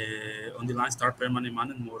on the line star permanent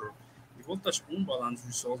magnet motor. The voltage imbalance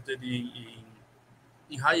resulted in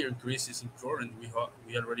higher increases in current.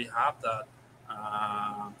 We already have that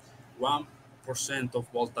 1% of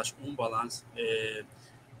voltage imbalance.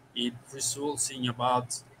 It results in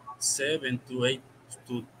about 7 to 8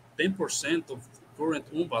 to 10% of current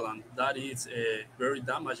imbalance. That is very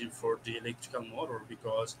damaging for the electrical motor,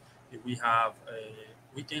 because if we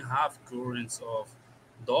can have currents of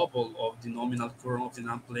double of the nominal current of the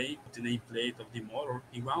nameplate of the motor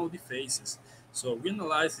in one of the phases. So we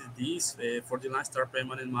analyzed this for the line star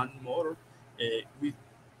permanent magnet motor with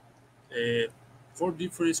 4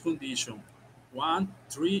 different conditions: 1,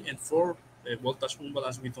 3, and 4 voltage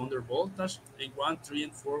imbalance with under voltage, and 1, 3,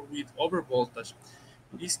 and 4 with over voltage.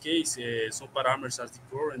 In this case, some parameters as the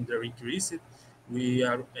current they're increased. We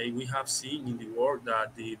have seen in the work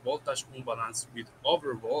that the voltage imbalance with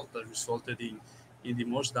over voltage resulted in the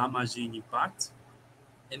most damaging impact,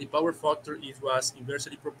 and the power factor was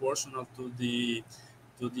inversely proportional to the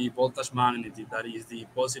voltage magnitude, that is the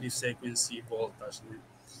positive sequence voltage.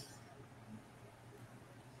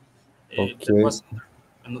 Okay. There was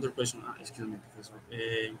another question, excuse me, Professor,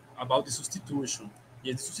 about the substitution.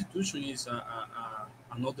 Yeah, the substitution is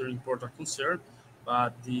another important concern,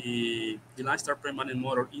 but the line star permanent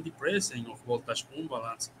motor in the presence of voltage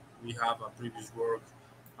imbalance, we have a previous work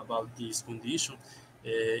about this condition.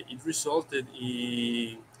 It resulted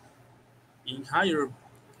in higher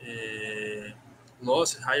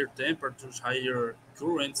loss, higher temperatures, higher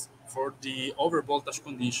currents for the over voltage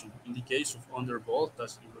condition. In the case of under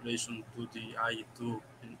voltage in relation to the IE2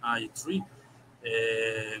 and IE3,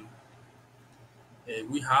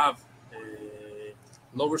 we have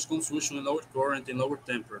lower consumption, lower current, and lower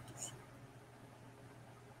temperatures.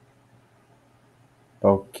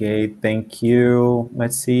 Okay, thank you.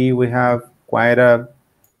 Let's see, we have quite a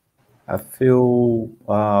few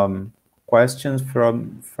questions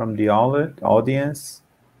from the audience.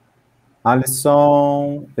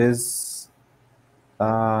 Alison is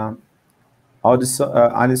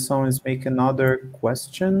Alison is making another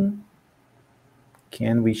question.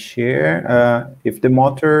 Can we share if the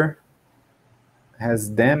motor has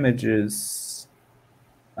damages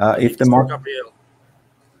If the for Gabriel.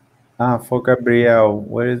 For Gabriel,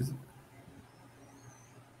 what is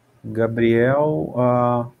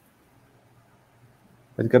Gabriel?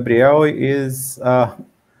 But Gabriel is the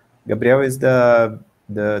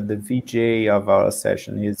VJ of our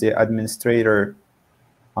session. He's the administrator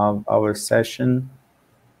of our session.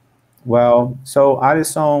 Well, so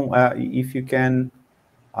Alison, if you can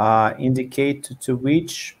indicate to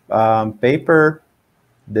which paper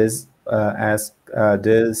this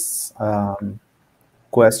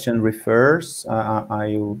question refers,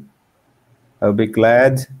 I'll be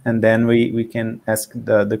glad, and then we can ask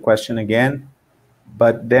the question again.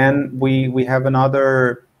 But then we have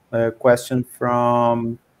another question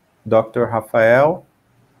from Dr. Rafael.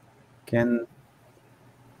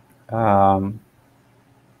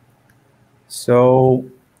 So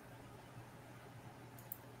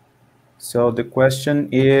the question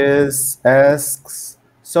asks,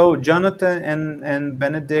 so Jonathan and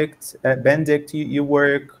Benedict, you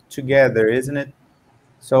work together, isn't it?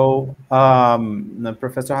 So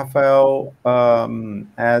Professor Rafael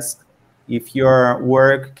asked if your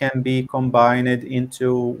work can be combined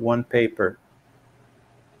into one paper.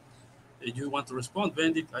 If you want to respond,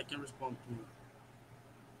 Benedict, I can respond to.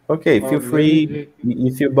 Okay, feel free.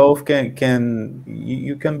 If you both can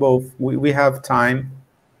you can both. We have time,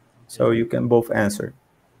 so you can both answer.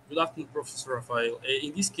 Good afternoon, Professor Rafael.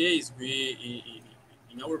 In this case,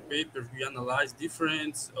 in our papers, we analyze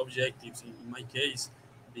different objectives. In my case,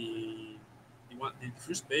 the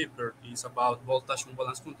first paper is about voltage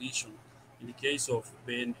unbalance condition. In the case of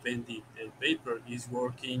Benedict paper is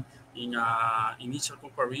working in initial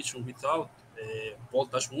comparison without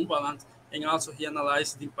voltage unbalance, and also he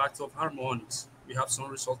analyzed the impact of harmonics. We have some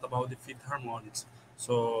result about the fifth harmonics.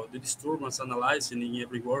 So the disturbance analyzing in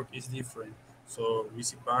every work is different. So we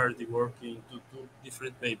separate the work into two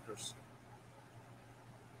different papers.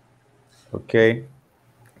 Okay.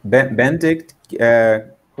 Benedict, do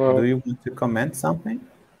you want to comment something?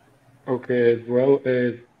 Okay, as well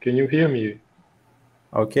as, can you hear me?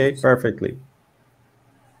 Okay, perfectly.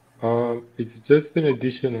 It's just an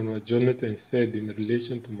addition on what Jonathan said in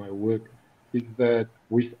relation to my work, is that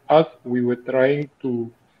with us, we were trying to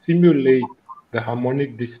simulate the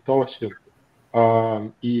harmonic distortion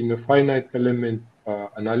in a finite element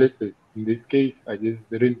analysis. In this case, I just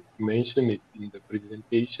didn't mention it in the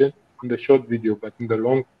presentation, in the short video, but in the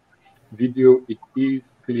long video, it is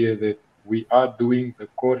clear that we are doing the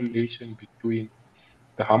correlation between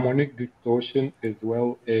the harmonic distortion as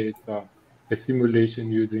well as a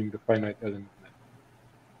simulation using the finite element method.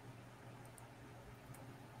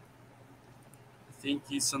 I think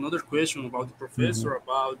it's another question about the professor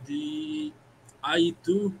about the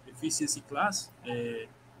IE2 efficiency class.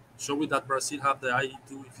 Showing that Brazil have the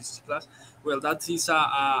IE2 efficiency class. Well, that is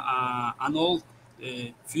an old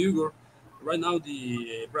figure. Right now,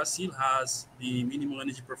 the Brazil has the minimum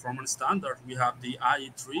energy performance standard. We have the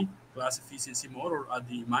IE3 class efficiency model at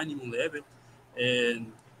the minimum level,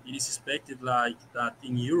 and it is expected like that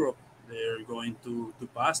in Europe they're going to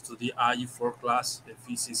pass to the IE4 class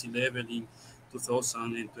efficiency level in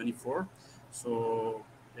 2024. So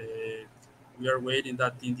we are waiting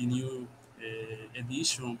that in the new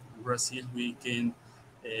edition in Brazil we can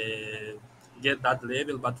get that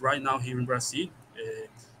level. But right now here in Brazil,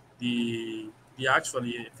 the actual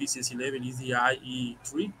efficiency level is the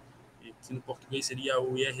IE3, que no português seria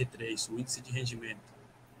o IR3, o índice de rendimento.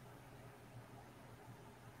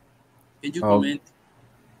 Can you comment?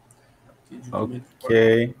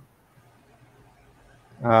 Okay.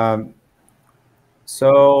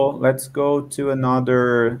 So let's go to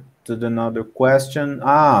another question.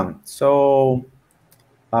 So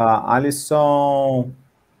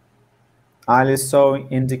Alison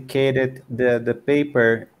indicated the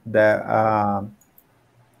paper that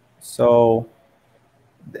so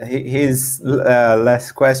his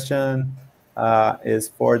last question is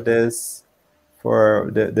for the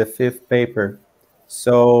fifth paper.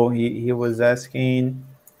 So he was asking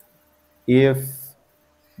if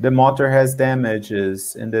the motor has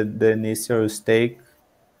damages in the initial state,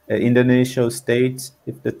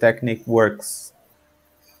 if the technique works.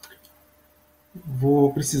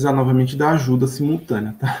 Vou precisar novamente da ajuda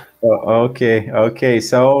simultânea, tá? Okay.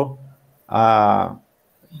 So,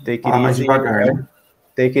 take it mais easy. devagar, né?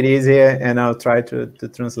 Take it easy, and I'll try to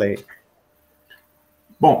translate.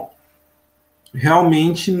 Bom,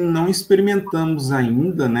 realmente não experimentamos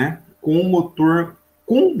ainda, né, com o motor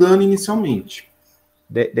com dano inicialmente.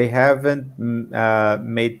 They haven't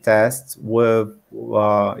made tests with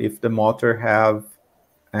if the motor have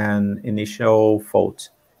an initial fault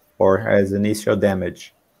or has initial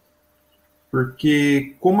damage.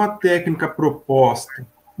 Porque como a técnica proposta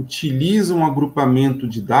utiliza um agrupamento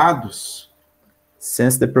de dados,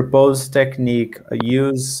 since the proposed technique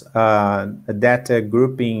use a data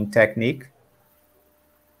grouping technique,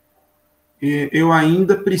 eu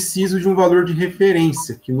ainda preciso de um valor de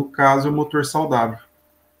referência, que no caso é o motor saudável.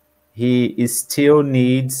 he still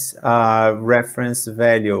needs a reference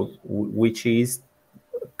value, which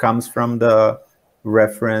comes from the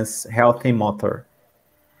reference healthy motor.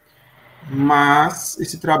 Mas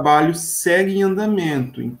esse trabalho segue em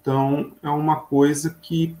andamento, então é uma coisa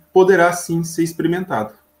que poderá sim ser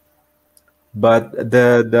experimentada. But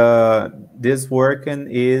this working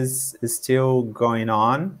is still going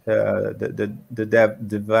on. The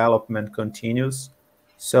development continues,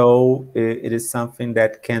 so it is something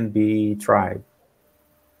that can be tried.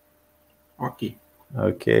 Ok.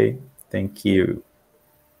 Okay, thank you.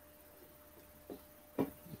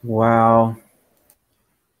 Wow.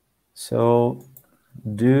 So,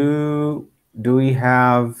 do we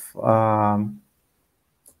have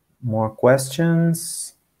more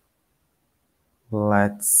questions?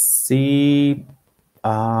 Let's see.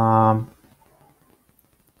 Well,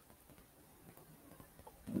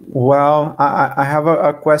 I have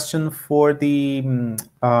a question for the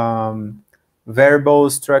variable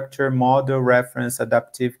structure model reference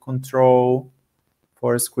adaptive control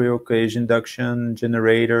for Squirrel-Cage induction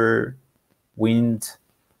generator wind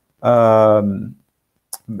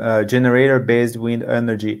generator-based wind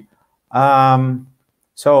energy.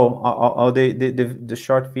 So all the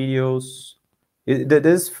short videos. This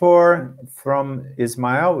is from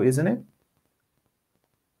Ismail, isn't it?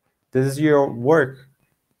 This is your work.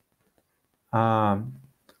 It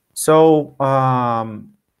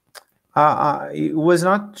was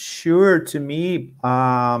not sure to me.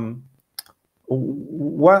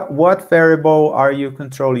 What variable are you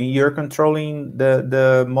controlling? You're controlling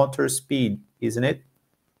the motor speed, isn't it?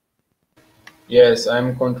 Yes,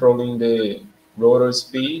 I'm controlling the rotor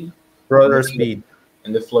speed. Rotor speed.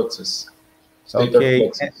 And the fluxes. Okay.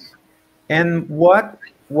 Fluxes. And what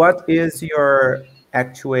is your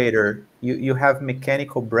actuator? You have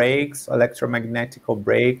mechanical brakes, electromagnetic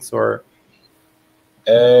brakes, or?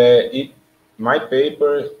 My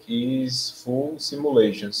paper is full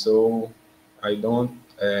simulation, so I don't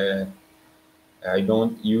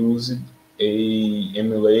use a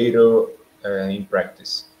emulator in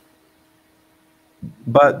practice.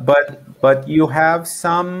 But you have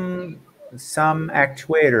some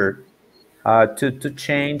actuator to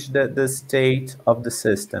change the state of the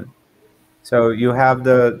system. So you have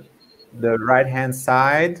the right hand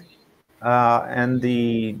side and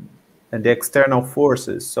the external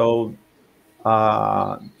forces. So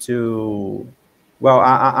I'm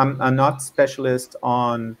not specialist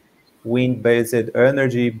on wind-based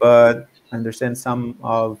energy, but I understand some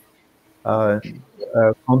of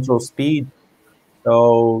control speed.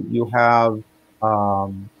 So you have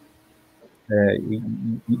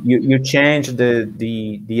you change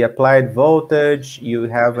the applied voltage. You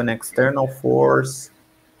have an external force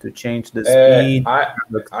to change the speed. I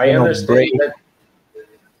understand that.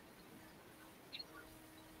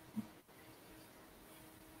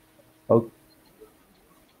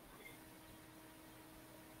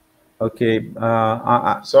 Okay.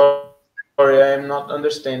 Sorry, I am not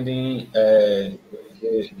understanding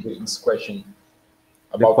this question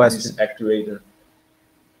about this actuator,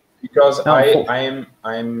 because I'm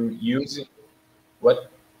using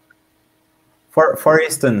what? For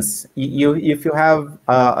instance, if you have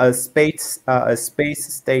a space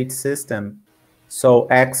state system, so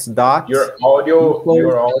X dot. Your audio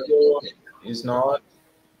is not.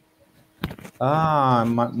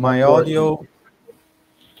 My audio.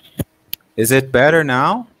 Is it better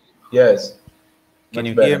now? Yes. Can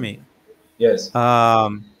you hear me? Yes.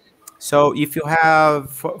 So if you have,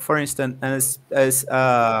 for instance, as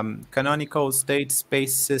canonical state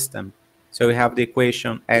space system, so we have the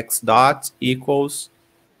equation X dot equals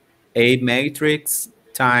a matrix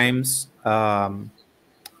times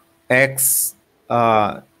X,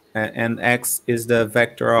 and X is the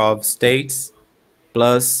vector of states,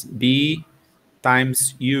 plus B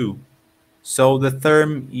times U. So the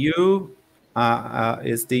term U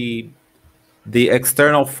is the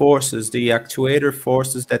external forces, the actuator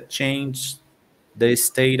forces that change the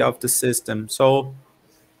state of the system. So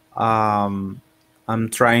I'm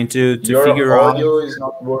trying to figure out. Your audio is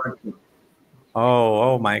not working.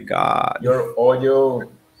 Oh my God. Your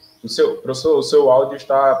audio, professor, o seu áudio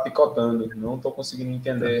está picotando. Não estou conseguindo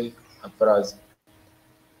entender a frase.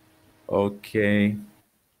 Okay.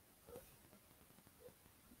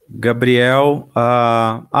 Gabriel,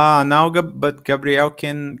 but Gabriel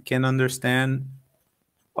can understand.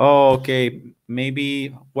 Oh, okay.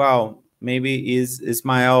 Maybe, well, maybe is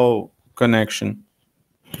Ismael connection,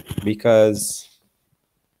 because,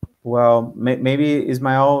 well, maybe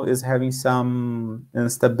Ismael is having some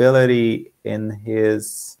instability in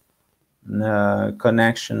his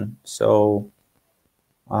connection. So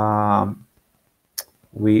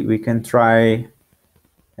we can try.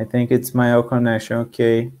 I think it's Ismael connection.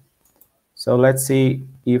 Okay. So let's see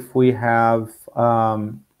if we have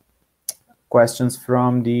questions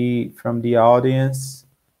from the audience.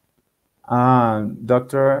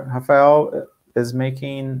 Dr. Rafael is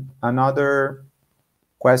making another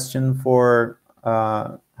question for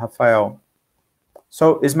Rafael.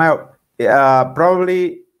 So Ismael,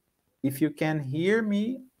 probably if you can hear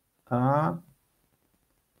me.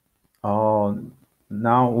 Oh,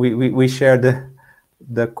 now we shared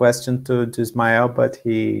the question to Ismael, but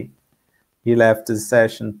he left the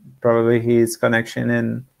session. Probably his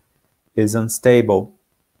connection is unstable.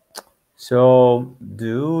 So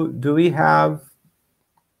do we have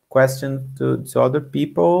questions to other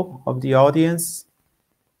people of the audience?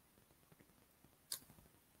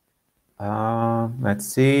 Let's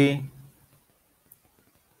see.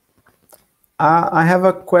 I have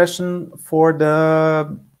a question for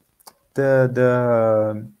the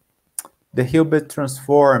Hilbert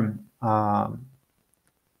transform.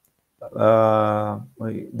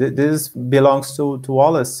 This belongs to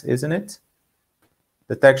Wallace, isn't it?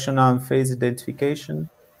 Detection on phase identification.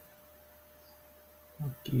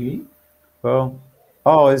 Okay. Well,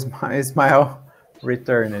 oh, Ismael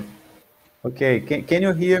returned. Okay, can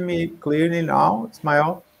you hear me clearly now,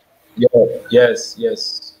 Ismael? Yeah. Yes.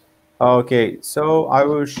 Okay, so I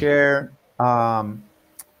will share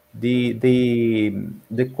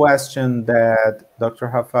the question that Dr.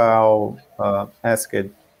 Rafael asked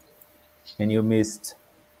and you missed.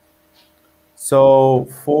 So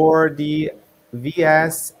for the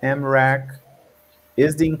VS-MRAC,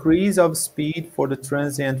 is the increase of speed for the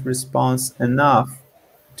transient response enough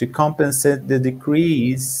to compensate the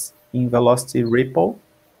decrease in velocity ripple?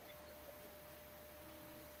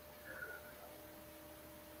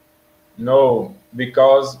 No,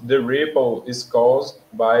 because the ripple is caused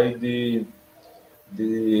by the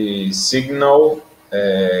signal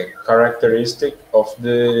characteristic of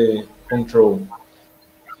the control.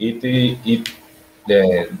 The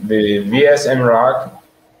VS-MRAC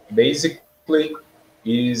basically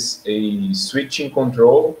is a switching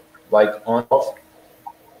control, like on-off,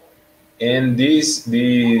 and this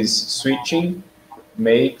switching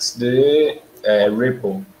makes the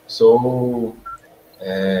ripple. So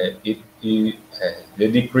the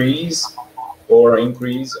decrease or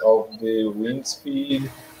increase of the wind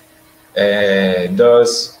speed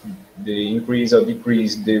does the increase or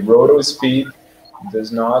decrease the rotor speed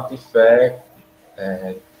does not affect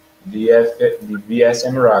the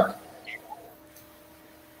VS-MRAC.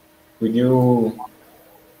 Could you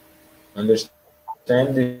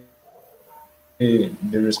understand the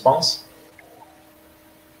response?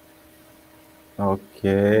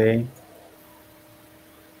 Okay.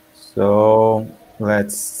 So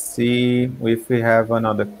let's see if we have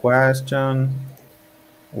another question.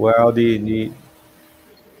 Well, if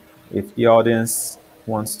the audience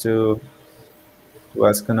wants to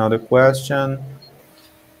ask another question.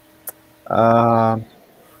 I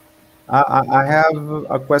have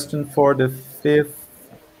a question for the fifth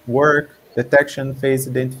work, detection phase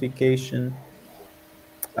identification.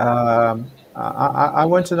 I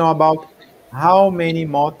want to know about how many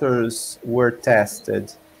motors were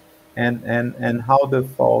tested and how the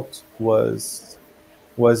fault was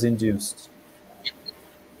induced.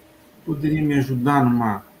 Poderia me ajudar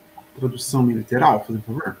numa tradução literal, por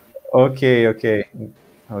favor? Okay, I can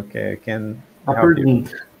A help you.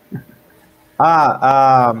 pergunta.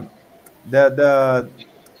 A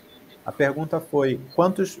pergunta foi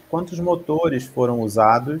quantos motores foram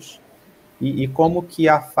usados e como que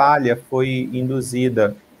a falha foi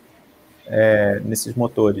induzida nesses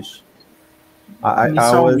motores. I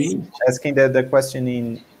was asking the question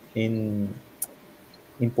in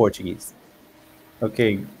Portuguese.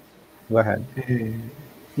 Okay, go ahead.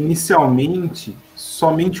 Inicialmente,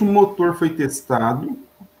 somente um motor foi testado,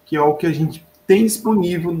 que é o que a gente tem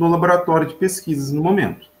disponível no laboratório de pesquisas no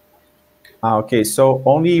momento. Okay, so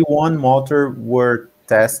only one motor were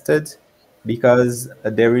tested because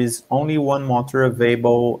there is only one motor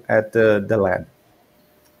available at the lab.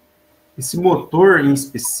 Esse motor em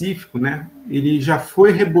específico, né, ele já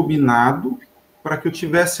foi rebobinado para que eu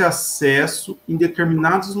tivesse acesso em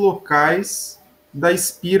determinados locais da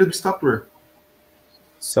espira do estator.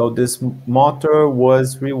 So this motor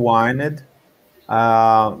was rewinded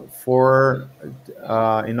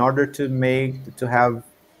in order to have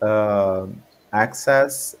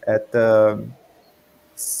access at the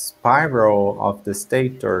spiral of the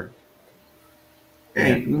stator.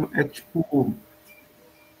 É tipo,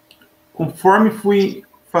 conforme fui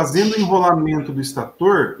fazendo o enrolamento do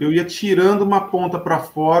estator, eu ia tirando uma ponta para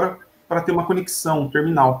fora para ter uma conexão, um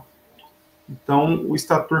terminal. Então, o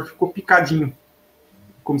estator ficou picadinho,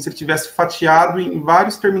 como se ele tivesse fatiado em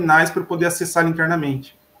vários terminais para poder acessar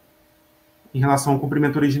internamente, em relação ao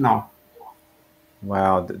comprimento original.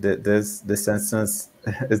 Wow, this sentence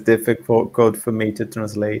is difficult for me to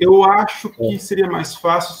translate. Eu acho que seria mais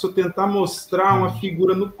fácil se eu tentar mostrar uma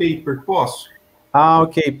figura no paper. Posso?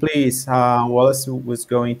 Okay, please. Wallace was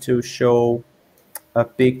going to show a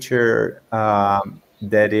picture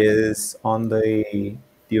that is on the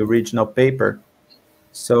original paper.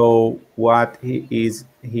 So what he's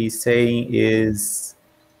saying is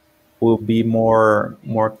will be more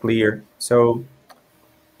clear. So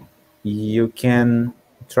you can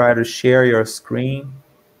try to share your screen.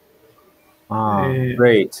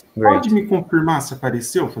 Great. Pode me confirmar se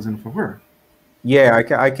apareceu, fazendo favor? Yeah,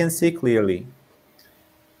 I can see clearly.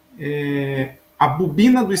 A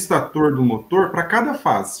bobina do estator do motor para cada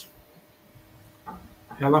fase.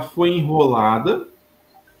 Ela foi enrolada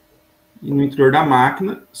no interior da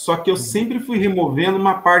máquina, só que eu sempre fui removendo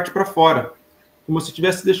uma parte para fora, como se eu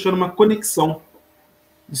estivesse deixando uma conexão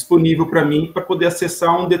disponível para mim para poder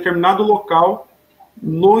acessar um determinado local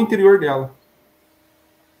no interior dela.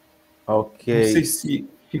 Okay. Não sei se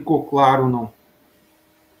ficou claro ou não.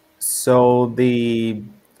 So the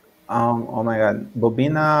oh my God,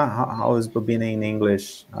 bobina. How is bobina in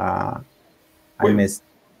English? I missed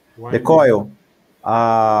the coil.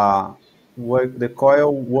 What the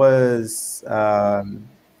coil was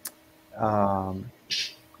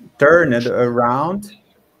turned around.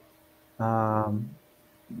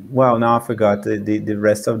 Well, now I forgot the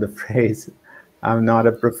rest of the phrase. I'm not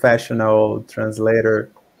a professional translator.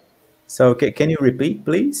 So can you repeat,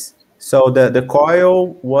 please? So the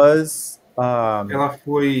coil was... ela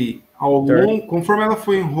foi, ao longo, conforme ela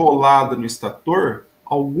foi enrolada no estator,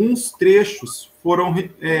 alguns trechos foram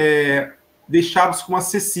deixados como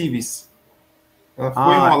acessíveis. Ela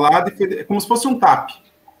foi enrolada e foi como se fosse um tap,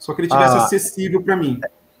 só que ele tivesse acessível para mim.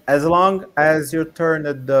 As long as you turn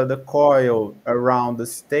the coil around the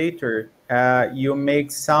stator, you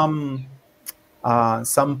make some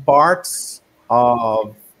parts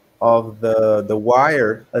of the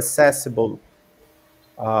wire accessible.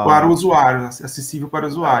 Para o usuário, acessível para o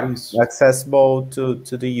usuário, isso. Accessible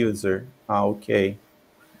to the user. Ok.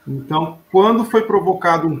 Então, quando foi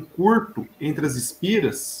provocado um curto entre as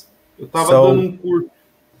espiras, eu estava dando um curto.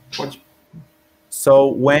 Pode.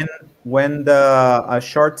 So when a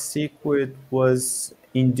short circuit was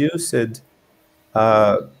induced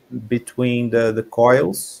between the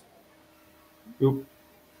coils, eu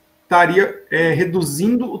estaria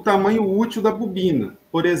reduzindo o tamanho útil da bobina.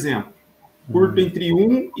 Por exemplo, curto entre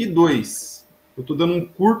 1 e 2. Eu estou dando um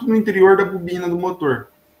curto no interior da bobina do motor.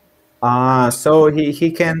 So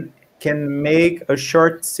he can make a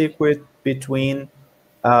short circuit between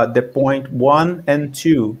the point 1 and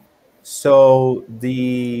 2. So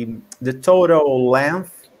the total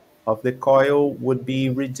length of the coil would be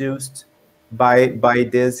reduced by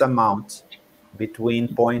this amount between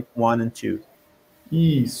point 1 and 2.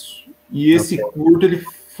 Isso. E esse curto ele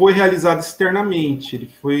foi realizado externamente. Ele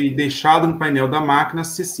foi deixado no painel da máquina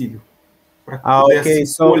acessível para que pudesse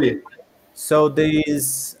escolher. So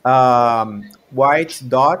these white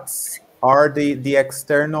dots are the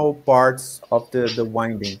external parts of the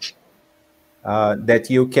winding that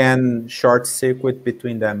you can short circuit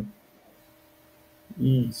between them.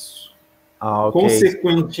 Isso.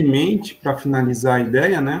 Consequentemente, para finalizar a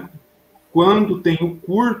ideia, né? Quando tem o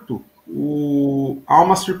curto, há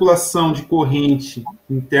uma circulação de corrente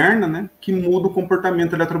interna, né? Que muda o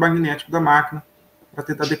comportamento eletromagnético da máquina para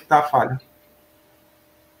tentar detectar a falha.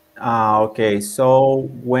 Okay. So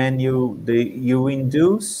when you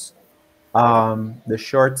induce the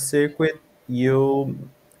short circuit, the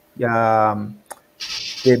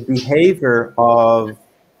behavior of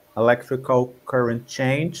electrical current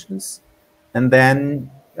changes, and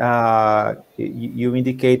then you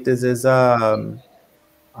indicate this as a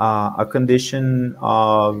condition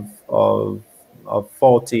of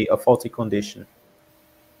faulty condition.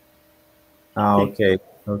 Okay.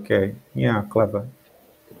 Yeah, clever.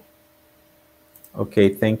 Okay,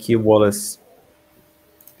 thank you, Wallace.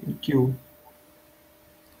 Thank you.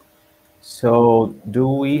 So, do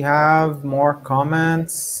we have more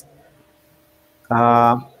comments?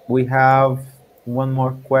 We have one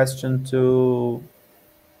more question to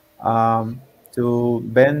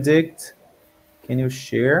Benedict. Can you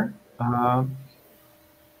share?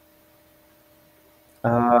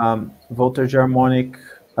 voltage harmonic.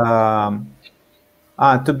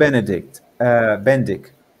 To Benedict,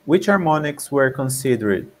 which harmonics were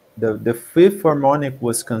considered? The fifth harmonic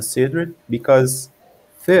was considered because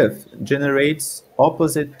fifth generates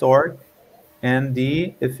opposite torque and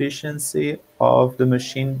the efficiency of the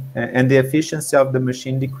machine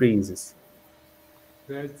decreases.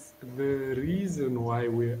 That's the reason why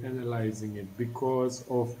we're analyzing it, because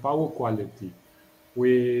of power quality.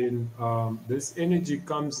 When this energy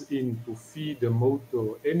comes in to feed the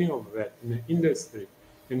motor, any of that in the industry,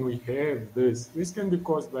 and we have this can be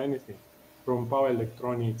caused by anything from power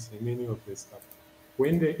electronics and any of this stuff.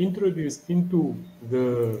 When they introduce into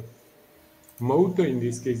the motor, in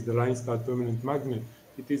this case the line star permanent magnet,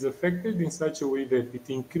 it is affected in such a way that it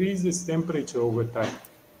increases temperature over time.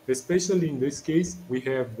 Especially in this case, we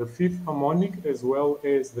have the fifth harmonic as well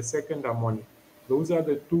as the second harmonic. Those are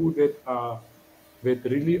the two that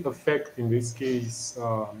really affect, in this case,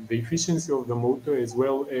 the efficiency of the motor, as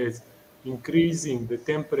well as increasing the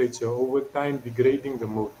temperature over time, degrading the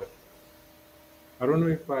motor. I don't know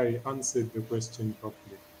if I answered the question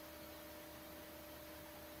properly.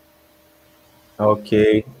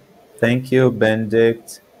 Okay, thank you,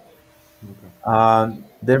 Benedict. Okay.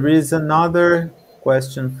 There is another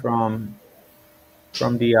question from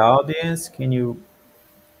the audience. Can you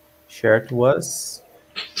share to us?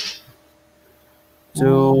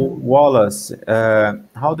 To Wallace,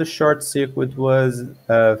 how the short circuit was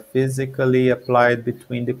physically applied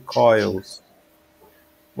between the coils?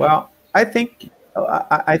 Well, I think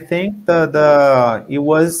it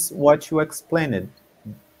was what you explained.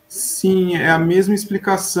 Sim, é a mesma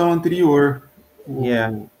explicação anterior.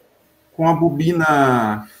 Com a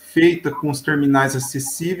bobina feita com os terminais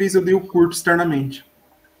acessíveis, eu dei o curto externamente.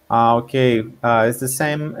 Okay. It's the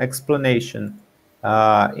same explanation.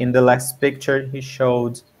 In the last picture, he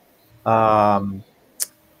showed the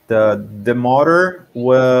motor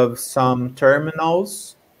with some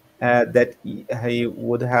terminals that he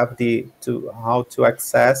would have how to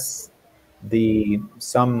access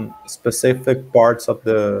some specific parts of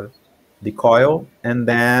the coil, and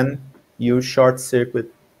then you short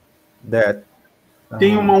circuit that.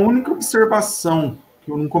 Tem uma única observação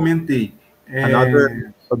que eu não comentei.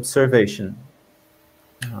 Another observation.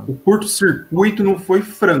 O curto-circuito não foi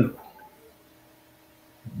franco.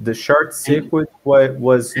 The short circuit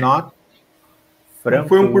was not franco. Não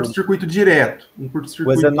foi um curto-circuito direto.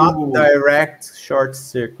 Was a not direct short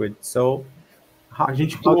circuit. So a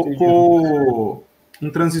gente colocou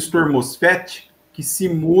um transistor MOSFET que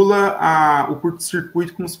simula o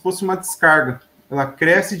curto-circuito como se fosse uma descarga. Ela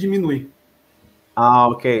cresce e diminui.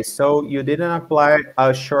 Okay. So you didn't apply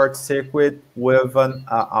a short circuit with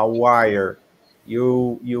a wire.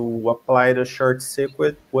 You applied a short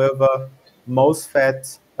circuit with a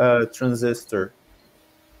MOSFET transistor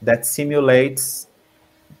that simulates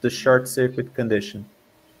the short circuit condition.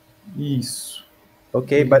 Isso.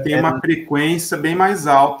 Okay, but tem uma frequência bem mais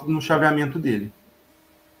alta no chaveamento dele.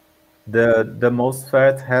 The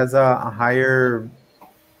MOSFET has a higher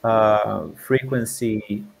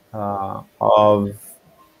frequency of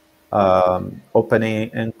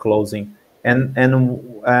opening and closing. And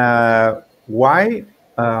why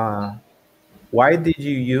did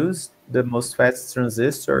you use the MOSFET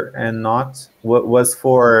transistor and not what was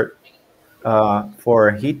for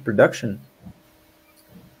heat production?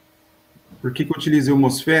 Por que eu utilizei o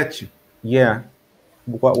MOSFET? Yeah.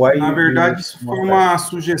 Na verdade, isso foi uma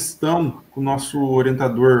sugestão que o nosso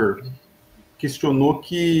orientador questionou,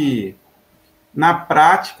 que na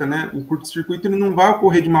prática, né, o curto-circuito ele não vai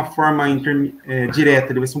ocorrer de uma forma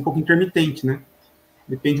direta, ele vai ser um pouco intermitente, né?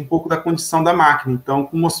 Depende um pouco da condição da máquina. Então,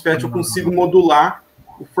 com o MOSFET eu consigo modular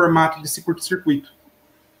o formato desse curto-circuito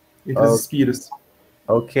entre as espiras.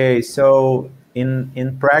 Okay, so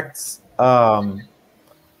in practice,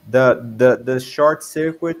 the short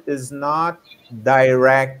circuit is not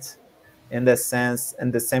direct in the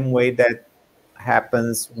same way that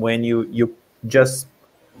happens when you just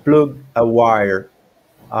plug a wire.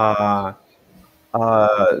 The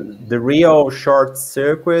real short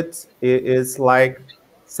circuit is like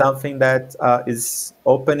something that is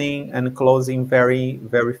opening and closing very,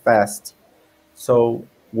 very fast. So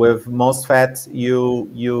with MOSFET,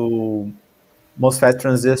 MOSFET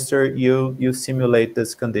transistor, you simulate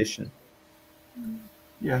this condition.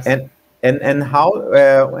 Yes. And how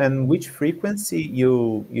and which frequency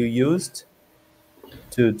you used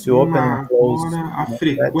to open and close? A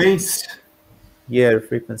frequência. Yeah,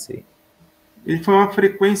 frequency. Ele foi uma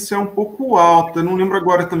frequência um pouco alta, não lembro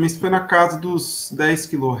agora também se foi na casa dos 10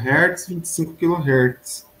 kHz, 25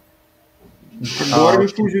 kHz. Agora me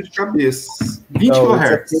fugiu de cabeça. 20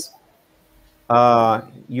 kHz.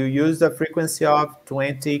 you use the frequency of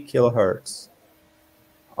 20 kilohertz.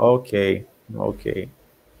 Okay, okay.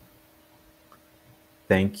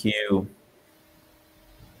 Thank you.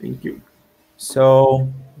 Thank you. So,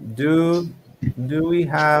 do we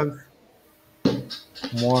have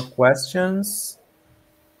more questions?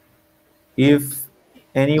 If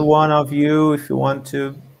any one of you, if you want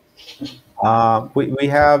to, we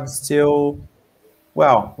have still,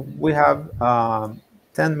 well, we have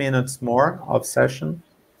 10 minutes more of session.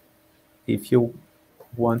 If you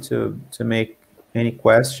want to make any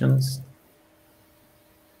questions,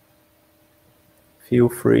 feel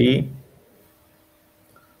free.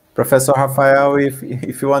 Professor Rafael,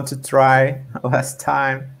 if you want to try last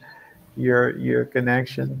time your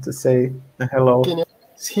connection to say hello. Can you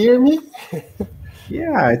hear me?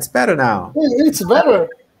 Yeah, it's better now. It's better.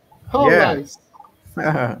 Oh, Yeah.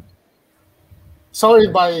 nice. Sorry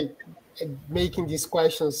by making these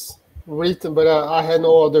questions written, but I had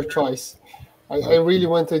no other choice. I really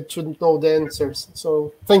wanted to know the answers.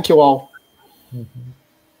 So thank you all.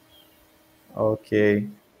 Okay.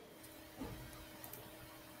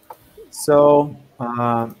 So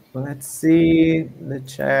let's see the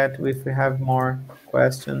chat if we have more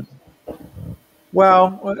questions.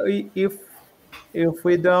 Well, if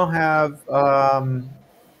we don't have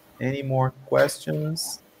any more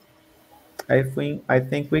questions, I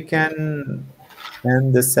think we can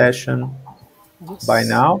end the session by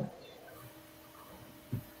now.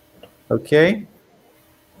 Okay.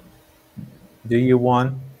 Do you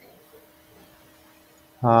want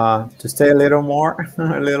to stay a little more,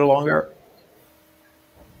 a little longer?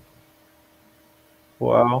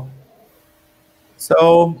 Well,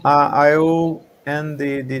 so I will end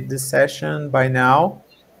the session by now,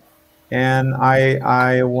 and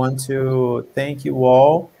I want to thank you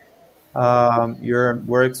all. Your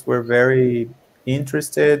works were very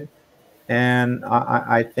interested, and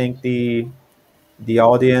I think the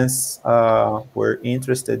audience were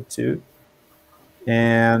interested too.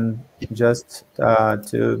 And just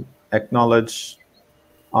to acknowledge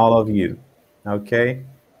all of you. Okay.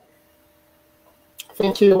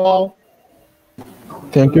 Thank you all.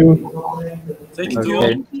 Thank you. Thank you.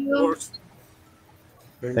 Okay. Thank you.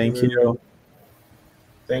 Thank you.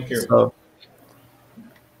 Thank you.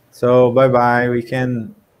 So bye bye. We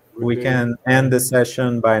can end the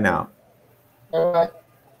session by now. All right.